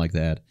something like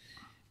that.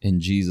 And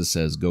Jesus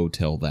says, go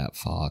tell that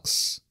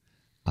fox,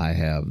 I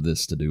have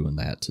this to do and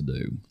that to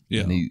do.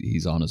 Yeah. And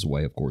he's on his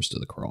way, of course, to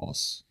the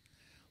cross.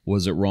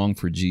 Was it wrong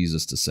for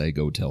Jesus to say,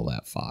 go tell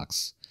that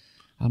fox?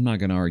 I'm not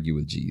going to argue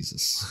with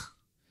Jesus.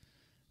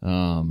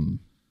 But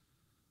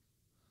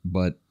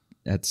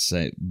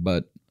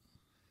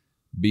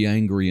be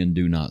angry and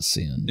do not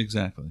sin.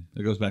 Exactly.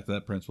 It goes back to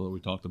that principle that we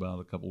talked about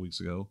a couple weeks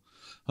ago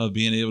of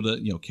being able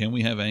to, can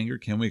we have anger?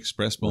 Can we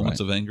express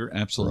moments of anger?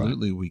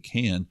 Absolutely, we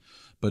can,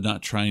 but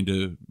not trying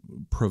to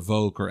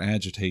provoke or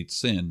agitate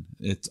sin.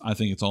 I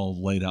think it's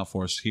all laid out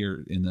for us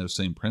here in those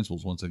same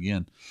principles. Once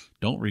again,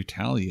 don't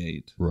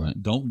retaliate.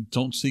 Right.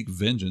 Don't seek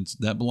vengeance.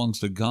 That belongs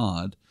to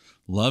God.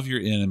 Love your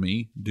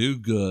enemy. Do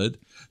good.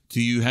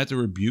 Do you have to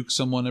rebuke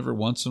someone every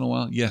once in a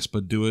while? Yes,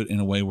 but do it in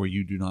a way where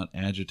you do not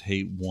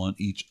agitate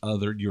each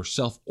other,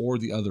 yourself or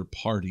the other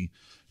party,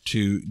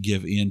 to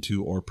give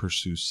into or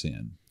pursue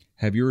sin.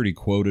 Have you already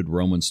quoted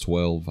Romans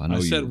 12? I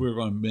said we were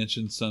going to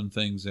mention some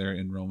things there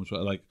in Romans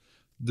 12. Like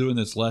doing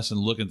this lesson,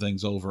 looking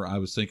things over, I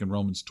was thinking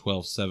Romans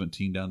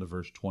 12:17 down to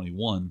verse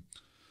 21.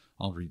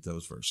 I'll read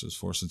those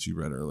verses since you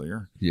read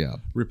earlier. Yeah.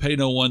 Repay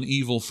no one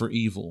evil for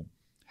evil.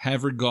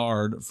 Have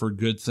regard for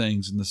good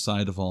things in the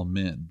sight of all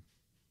men.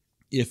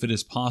 If it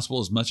is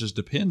possible, as much as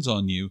depends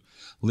on you,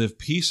 live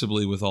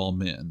peaceably with all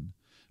men.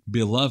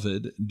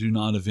 Beloved, do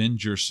not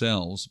avenge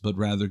yourselves, but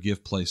rather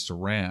give place to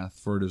wrath.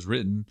 For it is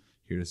written,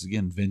 here it is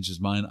again, vengeance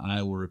is mine,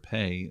 I will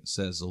repay,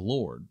 says the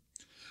Lord.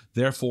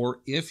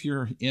 Therefore, if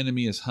your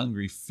enemy is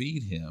hungry,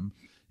 feed him.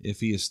 If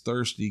he is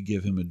thirsty,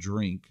 give him a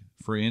drink.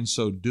 For in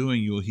so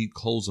doing, you will heap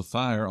coals of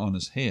fire on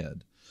his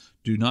head.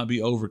 Do not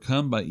be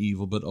overcome by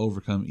evil, but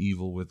overcome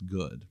evil with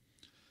good.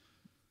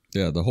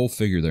 Yeah, the whole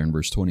figure there in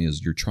verse 20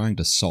 is you're trying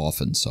to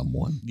soften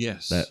someone.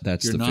 Yes. That's the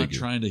figure. You're not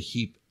trying to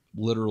heap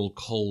literal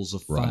coals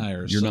of Right.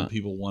 fire some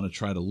people want to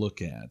try to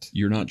look at.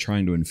 You're not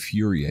trying to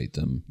infuriate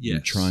them. Yes.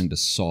 You're trying to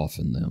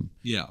soften them.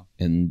 Yeah.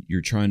 And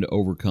you're trying to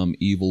overcome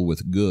evil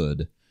with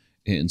good.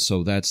 And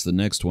so that's the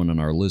next one on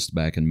our list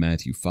back in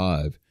Matthew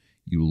 5.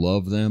 You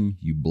love them,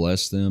 you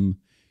bless them,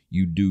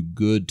 you do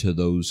good to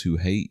those who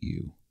hate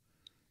you.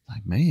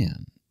 Like,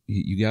 man,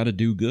 you got to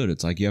do good.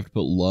 It's like you have to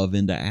put love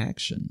into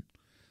action.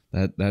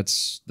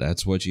 That's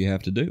what you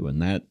have to do.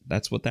 And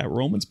that's what that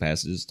Romans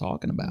passage is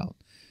talking about.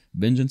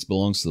 Vengeance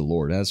belongs to the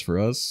Lord. As for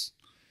us,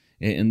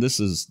 and this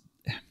is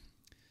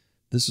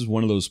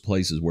one of those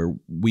places where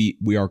we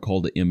are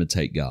called to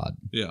imitate God.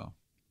 Yeah.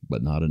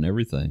 But not in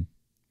everything.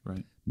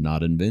 Right.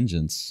 Not in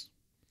vengeance.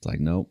 It's like,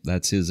 nope,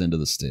 that's his end of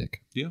the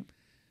stick. Yeah.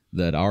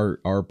 That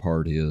our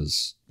part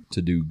is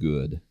to do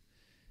good.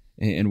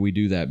 And we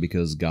do that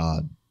because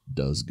God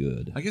does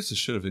good. I guess it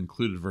should have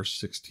included verse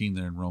 16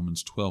 there in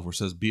Romans 12, where it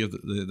says, "Be of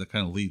that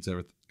kind of leads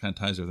everything, kind of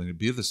ties everything.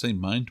 Be of the same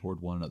mind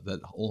toward one another."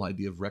 That whole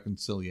idea of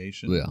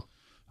reconciliation,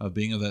 of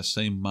being of that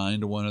same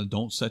mind to one another.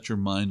 Don't set your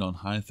mind on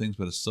high things,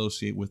 but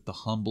associate with the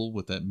humble,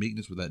 with that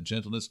meekness, with that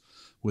gentleness,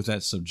 with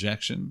that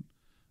subjection.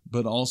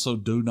 But also,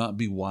 do not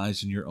be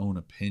wise in your own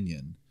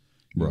opinion.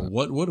 You know,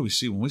 what do we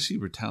see when we see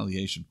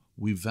retaliation?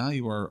 We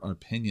value our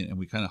opinion and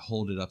we kind of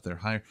hold it up there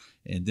higher.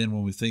 And then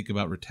when we think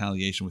about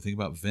retaliation, we think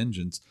about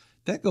vengeance.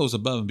 That goes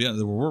above and beyond.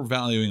 We're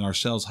valuing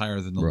ourselves higher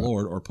than the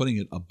Lord, or putting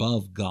it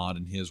above God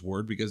and his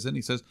word, because then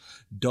he says,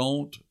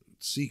 don't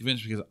seek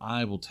vengeance because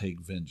I will take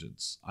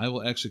vengeance. I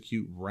will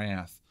execute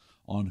wrath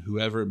on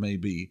whoever it may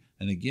be.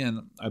 And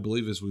again, I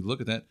believe as we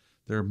look at that,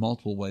 there are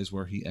multiple ways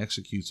where he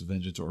executes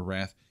vengeance or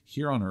wrath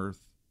here on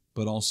earth,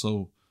 but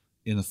also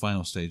in the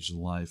final stage of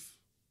life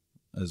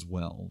as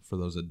well, for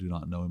those that do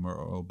not know him or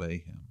obey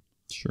him.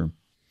 Sure.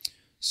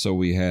 So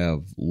we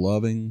have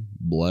loving,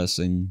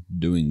 blessing,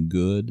 doing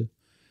good.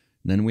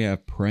 Then we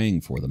have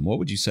praying for them. What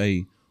would you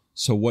say?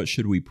 So what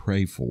should we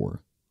pray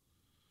for?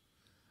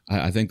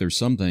 I think there's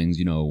some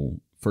things,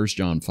 1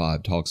 John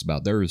 5 talks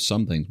about there are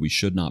some things we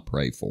should not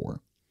pray for.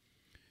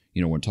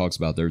 When it talks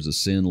about there's a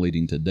sin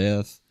leading to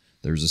death,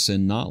 there's a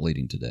sin not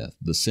leading to death.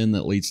 The sin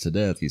that leads to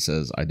death, he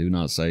says, I do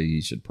not say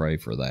you should pray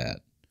for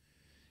that.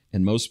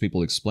 And most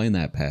people explain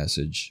that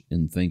passage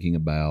in thinking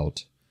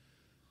about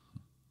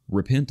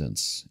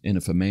repentance. And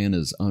if a man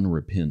is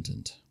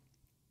unrepentant,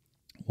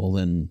 well,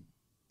 then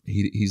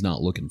he's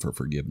not looking for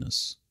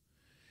forgiveness.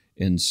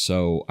 And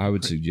so I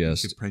would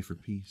suggest... You could pray for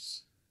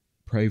peace.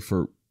 Pray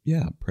for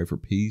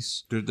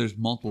peace. There's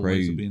multiple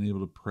ways of being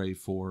able to pray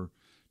for,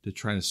 to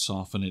try to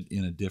soften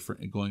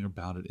it going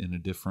about it in a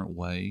different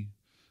way.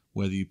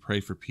 Whether you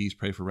pray for peace,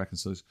 pray for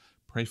reconciliation,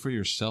 pray for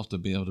yourself to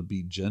be able to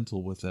be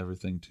gentle with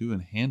everything too,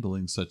 and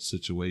handling such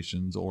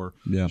situations, or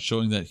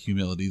showing that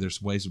humility.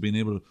 There's ways of being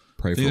able to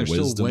pray for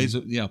wisdom.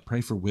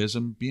 Pray for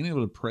wisdom. Being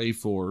able to pray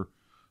for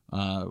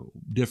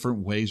different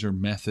ways or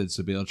methods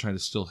to be able to try to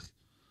still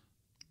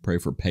pray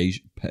for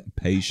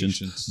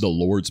patience, the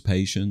Lord's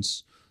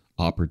patience,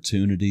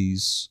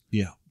 opportunities.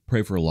 Yeah.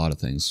 Pray for a lot of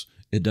things.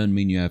 It doesn't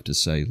mean you have to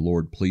say,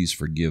 Lord, please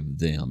forgive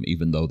them,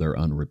 even though they're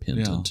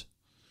unrepentant.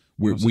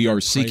 We are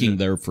seeking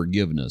their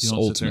forgiveness. You don't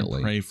ultimately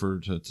sit there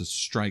and pray to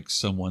strike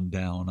someone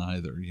down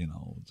either.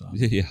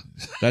 Yeah,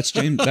 that's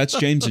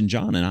James and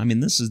John, and I mean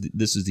this is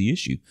the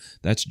issue.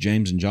 That's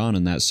James and John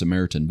in that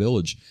Samaritan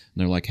village, and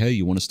they're like, "Hey,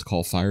 you want us to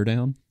call fire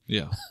down?"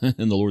 Yeah,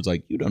 and the Lord's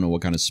like, "You don't know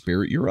what kind of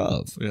spirit you're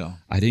of. Yeah,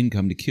 I didn't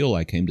come to kill;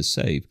 I came to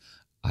save.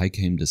 I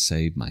came to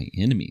save my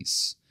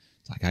enemies.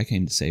 It's like I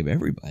came to save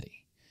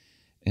everybody,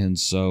 and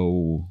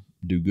so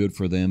do good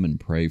for them and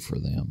pray for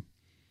them."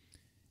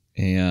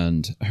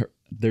 And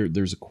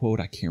there's a quote,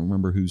 I can't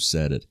remember who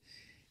said it.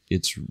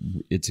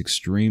 It's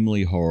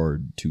extremely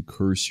hard to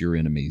curse your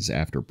enemies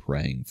after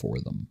praying for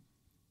them.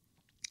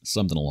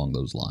 Something along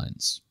those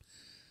lines.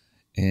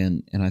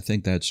 And I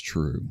think that's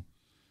true.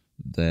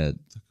 That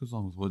goes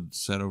along with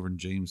what's said over in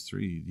James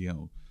 3,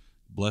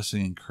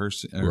 blessing and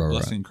cursing,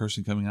 and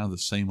cursing coming out of the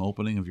same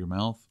opening of your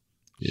mouth.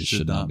 It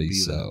should not be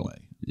so. That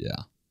way.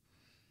 Yeah.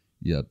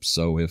 Yep.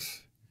 So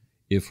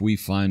if we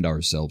find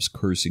ourselves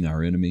cursing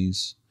our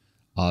enemies,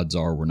 odds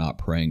are we're not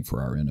praying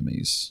for our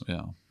enemies.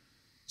 Yeah.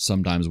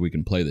 Sometimes we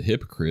can play the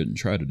hypocrite and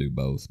try to do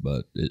both,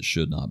 but it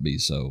should not be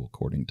so,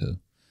 according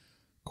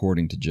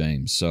to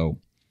James. So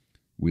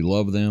we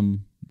love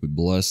them, we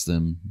bless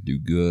them, do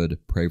good,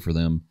 pray for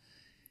them.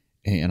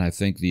 And I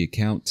think the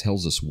account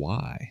tells us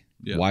why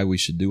we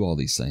should do all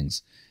these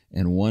things.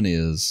 And one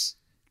is,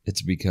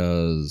 it's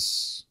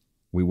because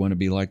we want to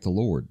be like the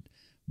Lord.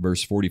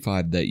 Verse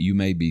 45, that you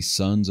may be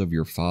sons of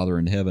your Father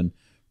in heaven,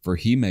 for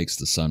he makes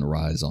the sun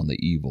rise on the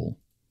evil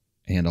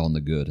and on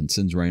the good, and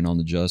sends rain on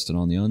the just and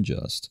on the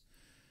unjust.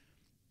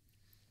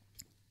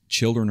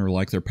 Children are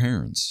like their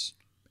parents,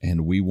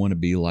 and we want to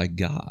be like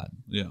God.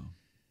 Yeah.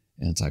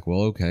 And it's like,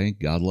 well, okay,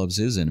 God loves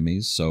his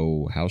enemies,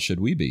 so how should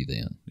we be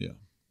then? Yeah.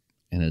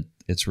 And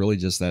it's really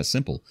just that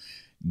simple.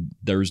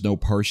 There's no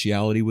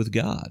partiality with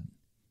God,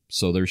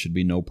 so there should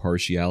be no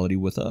partiality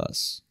with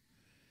us.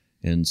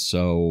 And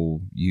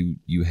so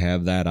you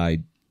have that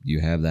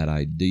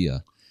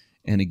idea.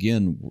 And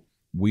again,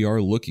 we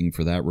are looking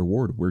for that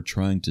reward. We're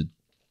trying to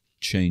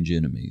change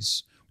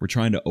enemies. We're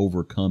trying to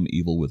overcome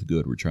evil with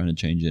good. We're trying to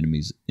change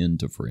enemies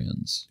into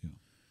friends,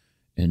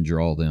 and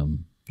draw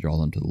them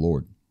to the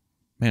Lord.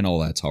 Man, all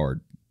that's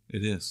hard.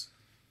 It is.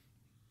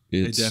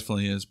 It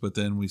definitely is. But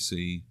then we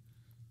see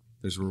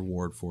there's a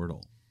reward for it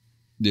all.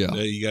 Yeah.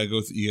 You gotta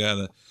go.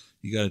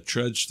 You gotta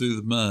trudge through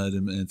the mud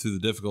and through the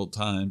difficult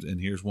times.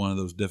 And here's one of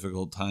those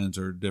difficult times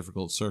or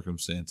difficult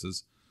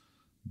circumstances.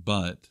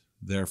 But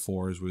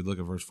therefore, as we look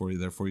at verse 40,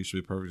 therefore you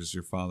should be perfect as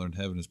your Father in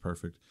heaven is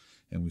perfect.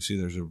 And we see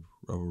there's a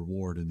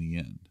reward in the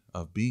end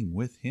of being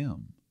with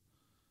Him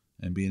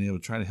and being able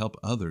to try to help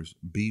others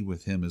be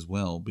with Him as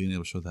well, being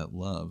able to show that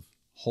love,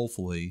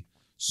 hopefully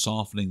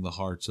softening the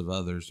hearts of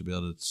others to be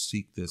able to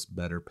seek this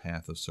better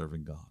path of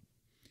serving God.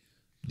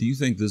 Do you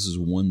think this is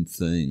one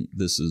thing?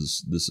 This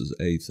is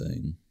a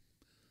thing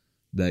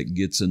that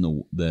gets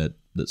in that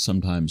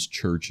sometimes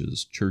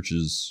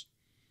churches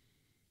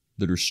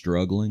that are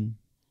struggling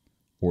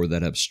or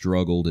that have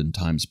struggled in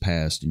times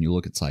past, and you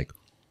look, it's like,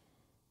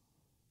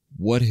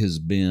 what's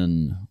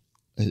been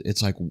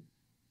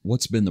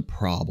the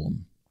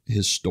problem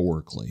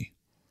historically?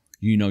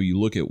 You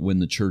look at when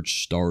the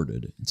church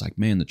started, it's like,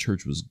 man, the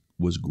church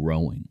was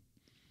growing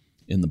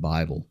in the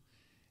Bible,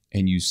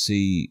 and you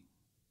see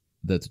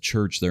that the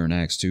church there in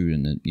Acts 2,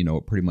 and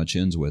it pretty much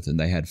ends with, and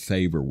they had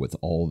favor with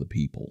all the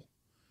people.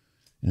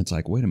 And it's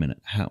like, wait a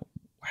minute,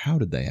 how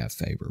did they have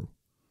favor?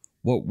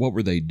 What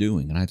were they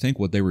doing? And I think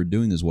what they were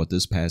doing is what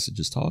this passage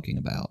is talking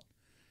about.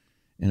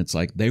 And it's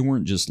like, they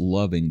weren't just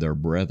loving their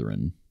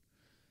brethren,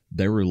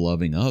 they were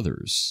loving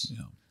others.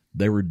 Yeah.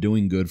 They were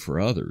doing good for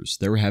others.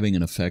 They were having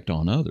an effect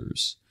on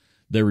others.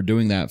 They were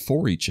doing that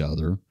for each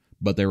other,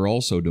 but they were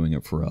also doing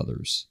it for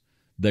others.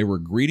 They were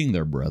greeting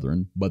their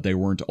brethren, but they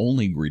weren't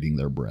only greeting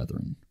their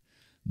brethren.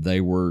 They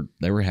were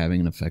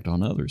having an effect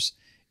on others.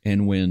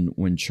 And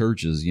when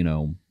churches,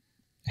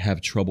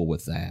 have trouble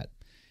with that,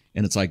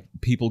 and it's like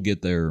people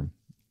get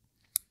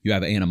you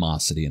have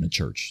animosity in a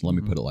church. Let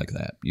me put it like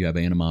that. You have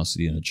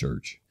animosity in a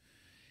church.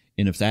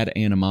 And if that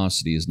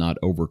animosity is not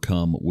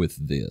overcome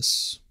with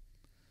this,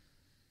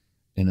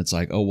 and it's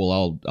like, oh,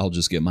 well, I'll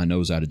just get my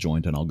nose out of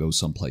joint and I'll go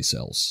someplace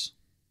else.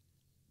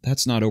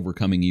 That's not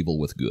overcoming evil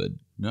with good.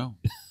 No,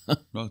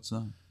 no, it's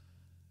not.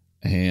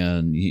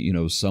 And,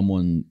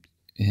 someone,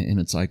 and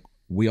it's like,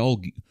 we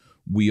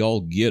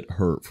all get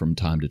hurt from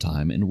time to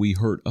time, and we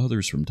hurt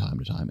others from time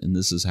to time. And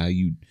this is how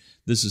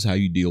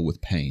you deal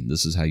with pain.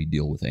 This is how you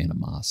deal with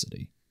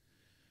animosity.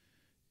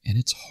 And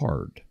it's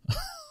hard.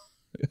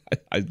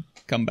 I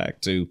come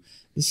back to,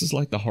 this is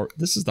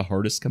the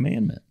hardest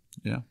commandment.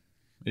 Yeah,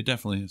 it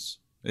definitely is.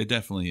 It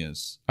definitely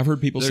is. I've heard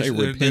people say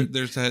repent.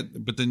 There's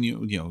that, but then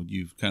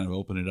you've kind of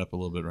opened it up a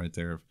little bit right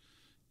there.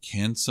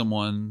 Can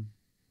someone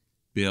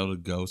be able to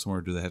go somewhere?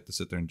 Or do they have to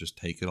sit there and just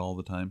take it all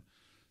the time?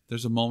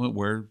 There's a moment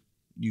where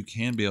you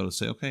can be able to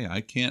say, okay,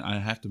 I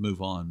have to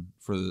move on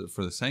for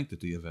the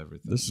sanctity of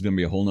everything. This is going to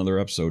be a whole nother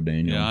episode,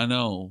 Daniel. Yeah, I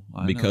know.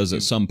 Because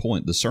at some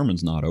point, the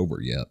sermon's not over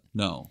yet.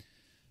 No.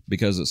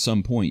 Because at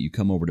some point, you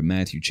come over to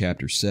Matthew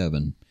chapter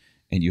 7,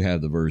 and you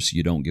have the verse,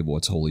 you don't give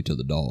what's holy to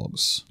the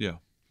dogs. Yeah.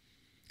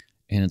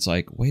 And it's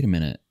like, wait a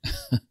minute.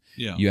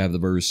 Yeah. You have the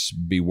verse,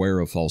 beware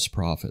of false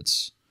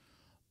prophets.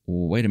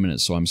 Well, wait a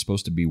minute. So I'm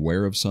supposed to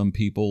beware of some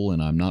people,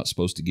 and I'm not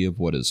supposed to give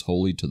what is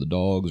holy to the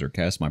dogs or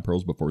cast my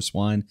pearls before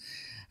swine?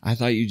 I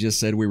thought you just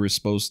said we were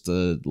supposed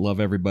to love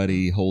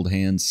everybody, hold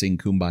hands, sing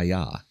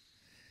kumbaya,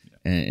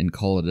 and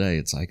call it a day.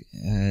 It's like,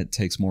 it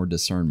takes more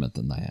discernment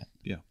than that.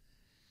 Yeah.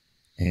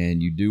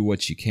 And you do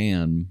what you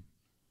can,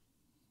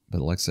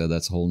 but like I said,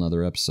 that's a whole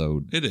nother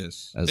episode. It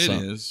is.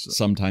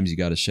 Sometimes you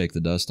got to shake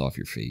the dust off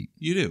your feet.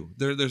 You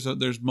do.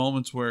 There's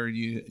moments where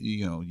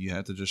you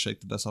have to just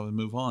shake the dust off and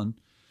move on.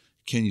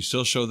 Can you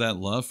still show that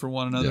love for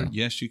one another?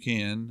 Yeah. Yes, you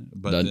can.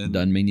 But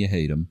doesn't mean you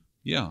hate them.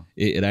 Yeah.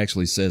 It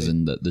actually says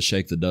in the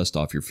shake the dust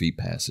off your feet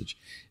passage,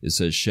 it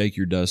says shake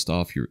the dust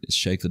off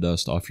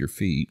your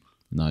feet,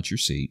 not your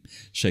seat.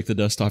 Shake the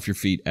dust off your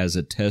feet as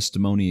a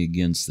testimony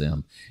against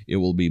them. It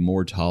will be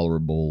more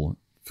tolerable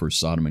for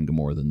Sodom and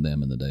Gomorrah than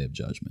them in the day of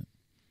judgment.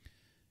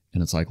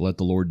 And it's like, let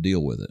the Lord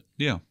deal with it.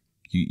 Yeah.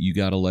 You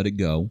got to let it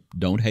go.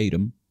 Don't hate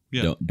them.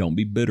 Yeah. Don't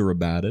be bitter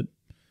about it.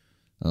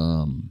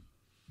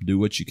 Do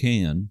what you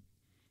can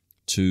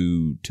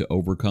to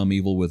overcome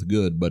evil with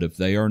good. But if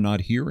they are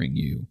not hearing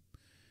you,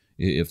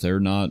 if they're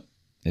not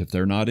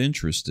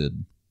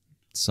interested,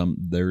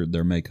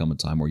 there may come a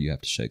time where you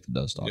have to shake the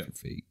dust off your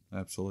feet.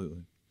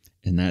 Absolutely.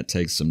 And that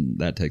takes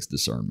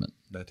discernment.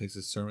 That takes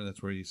discernment.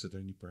 That's where you sit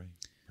there and you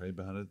pray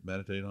about it,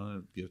 meditate on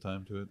it, give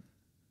time to it.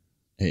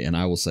 And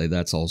I will say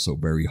that's also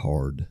very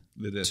hard.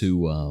 It is.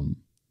 To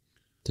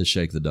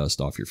shake the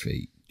dust off your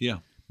feet. Yeah.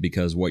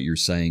 Because what you're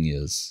saying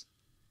is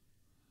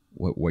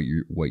what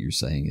you're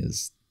saying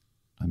is,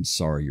 I'm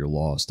sorry you're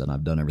lost, and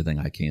I've done everything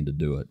I can to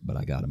do it, but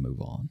I got to move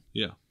on.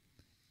 Yeah.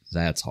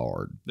 That's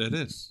hard. That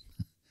is.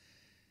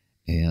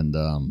 And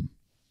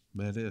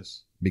that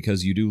is.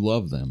 Because you do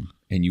love them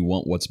and you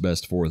want what's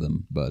best for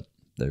them, but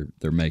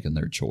they're making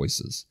their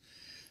choices.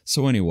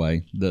 So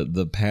anyway,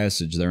 the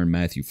passage there in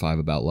Matthew 5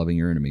 about loving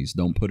your enemies,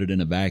 don't put it in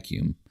a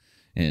vacuum,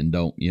 and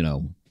don't,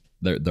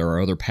 there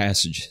are other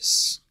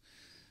passages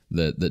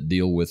that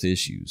deal with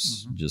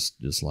issues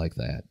just like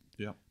that.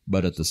 Yeah.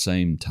 But at the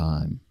same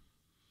time,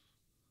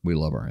 we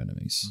love our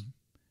enemies,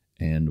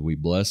 and we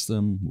bless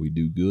them, we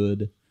do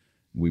good,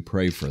 we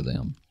pray for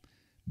them,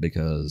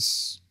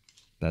 because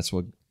that's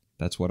what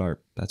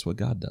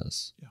God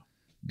does. Yeah.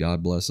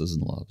 God blesses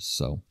and loves.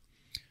 So,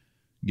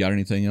 got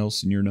anything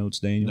else in your notes,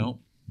 Daniel? No.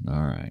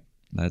 All right.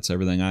 That's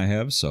everything I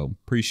have. So,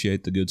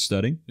 appreciate the good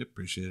study. Yep,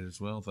 appreciate it as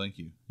well. Thank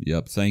you.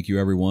 Yep. Thank you,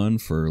 everyone,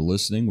 for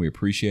listening. We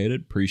appreciate it.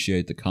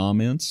 Appreciate the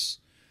comments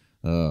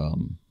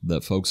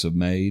that folks have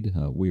made.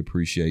 We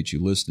appreciate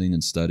you listening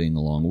and studying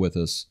along with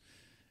us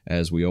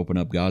as we open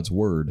up God's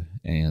Word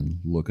and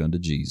look unto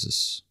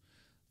Jesus.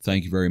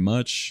 Thank you very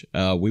much.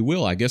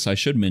 I guess I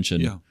should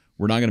mention,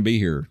 we're not going to be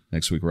here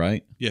next week,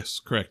 right? Yes,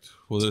 correct.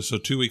 Well, so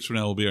 2 weeks from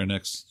now will be our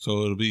next,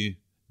 so it'll be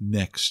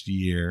next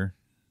year.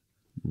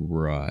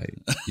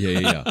 Right.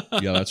 Yeah.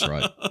 Yeah, that's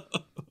right.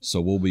 So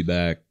we'll be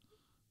back.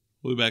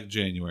 We'll be back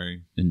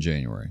January. In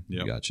January.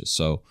 Yep. Gotcha.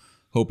 So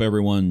hope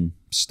everyone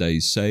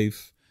stays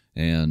safe,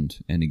 and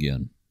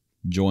again,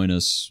 join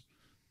us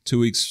 2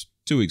 weeks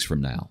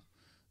from now.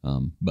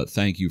 But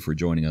thank you for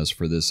joining us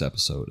for this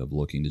episode of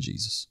Looking to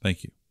Jesus.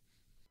 Thank you.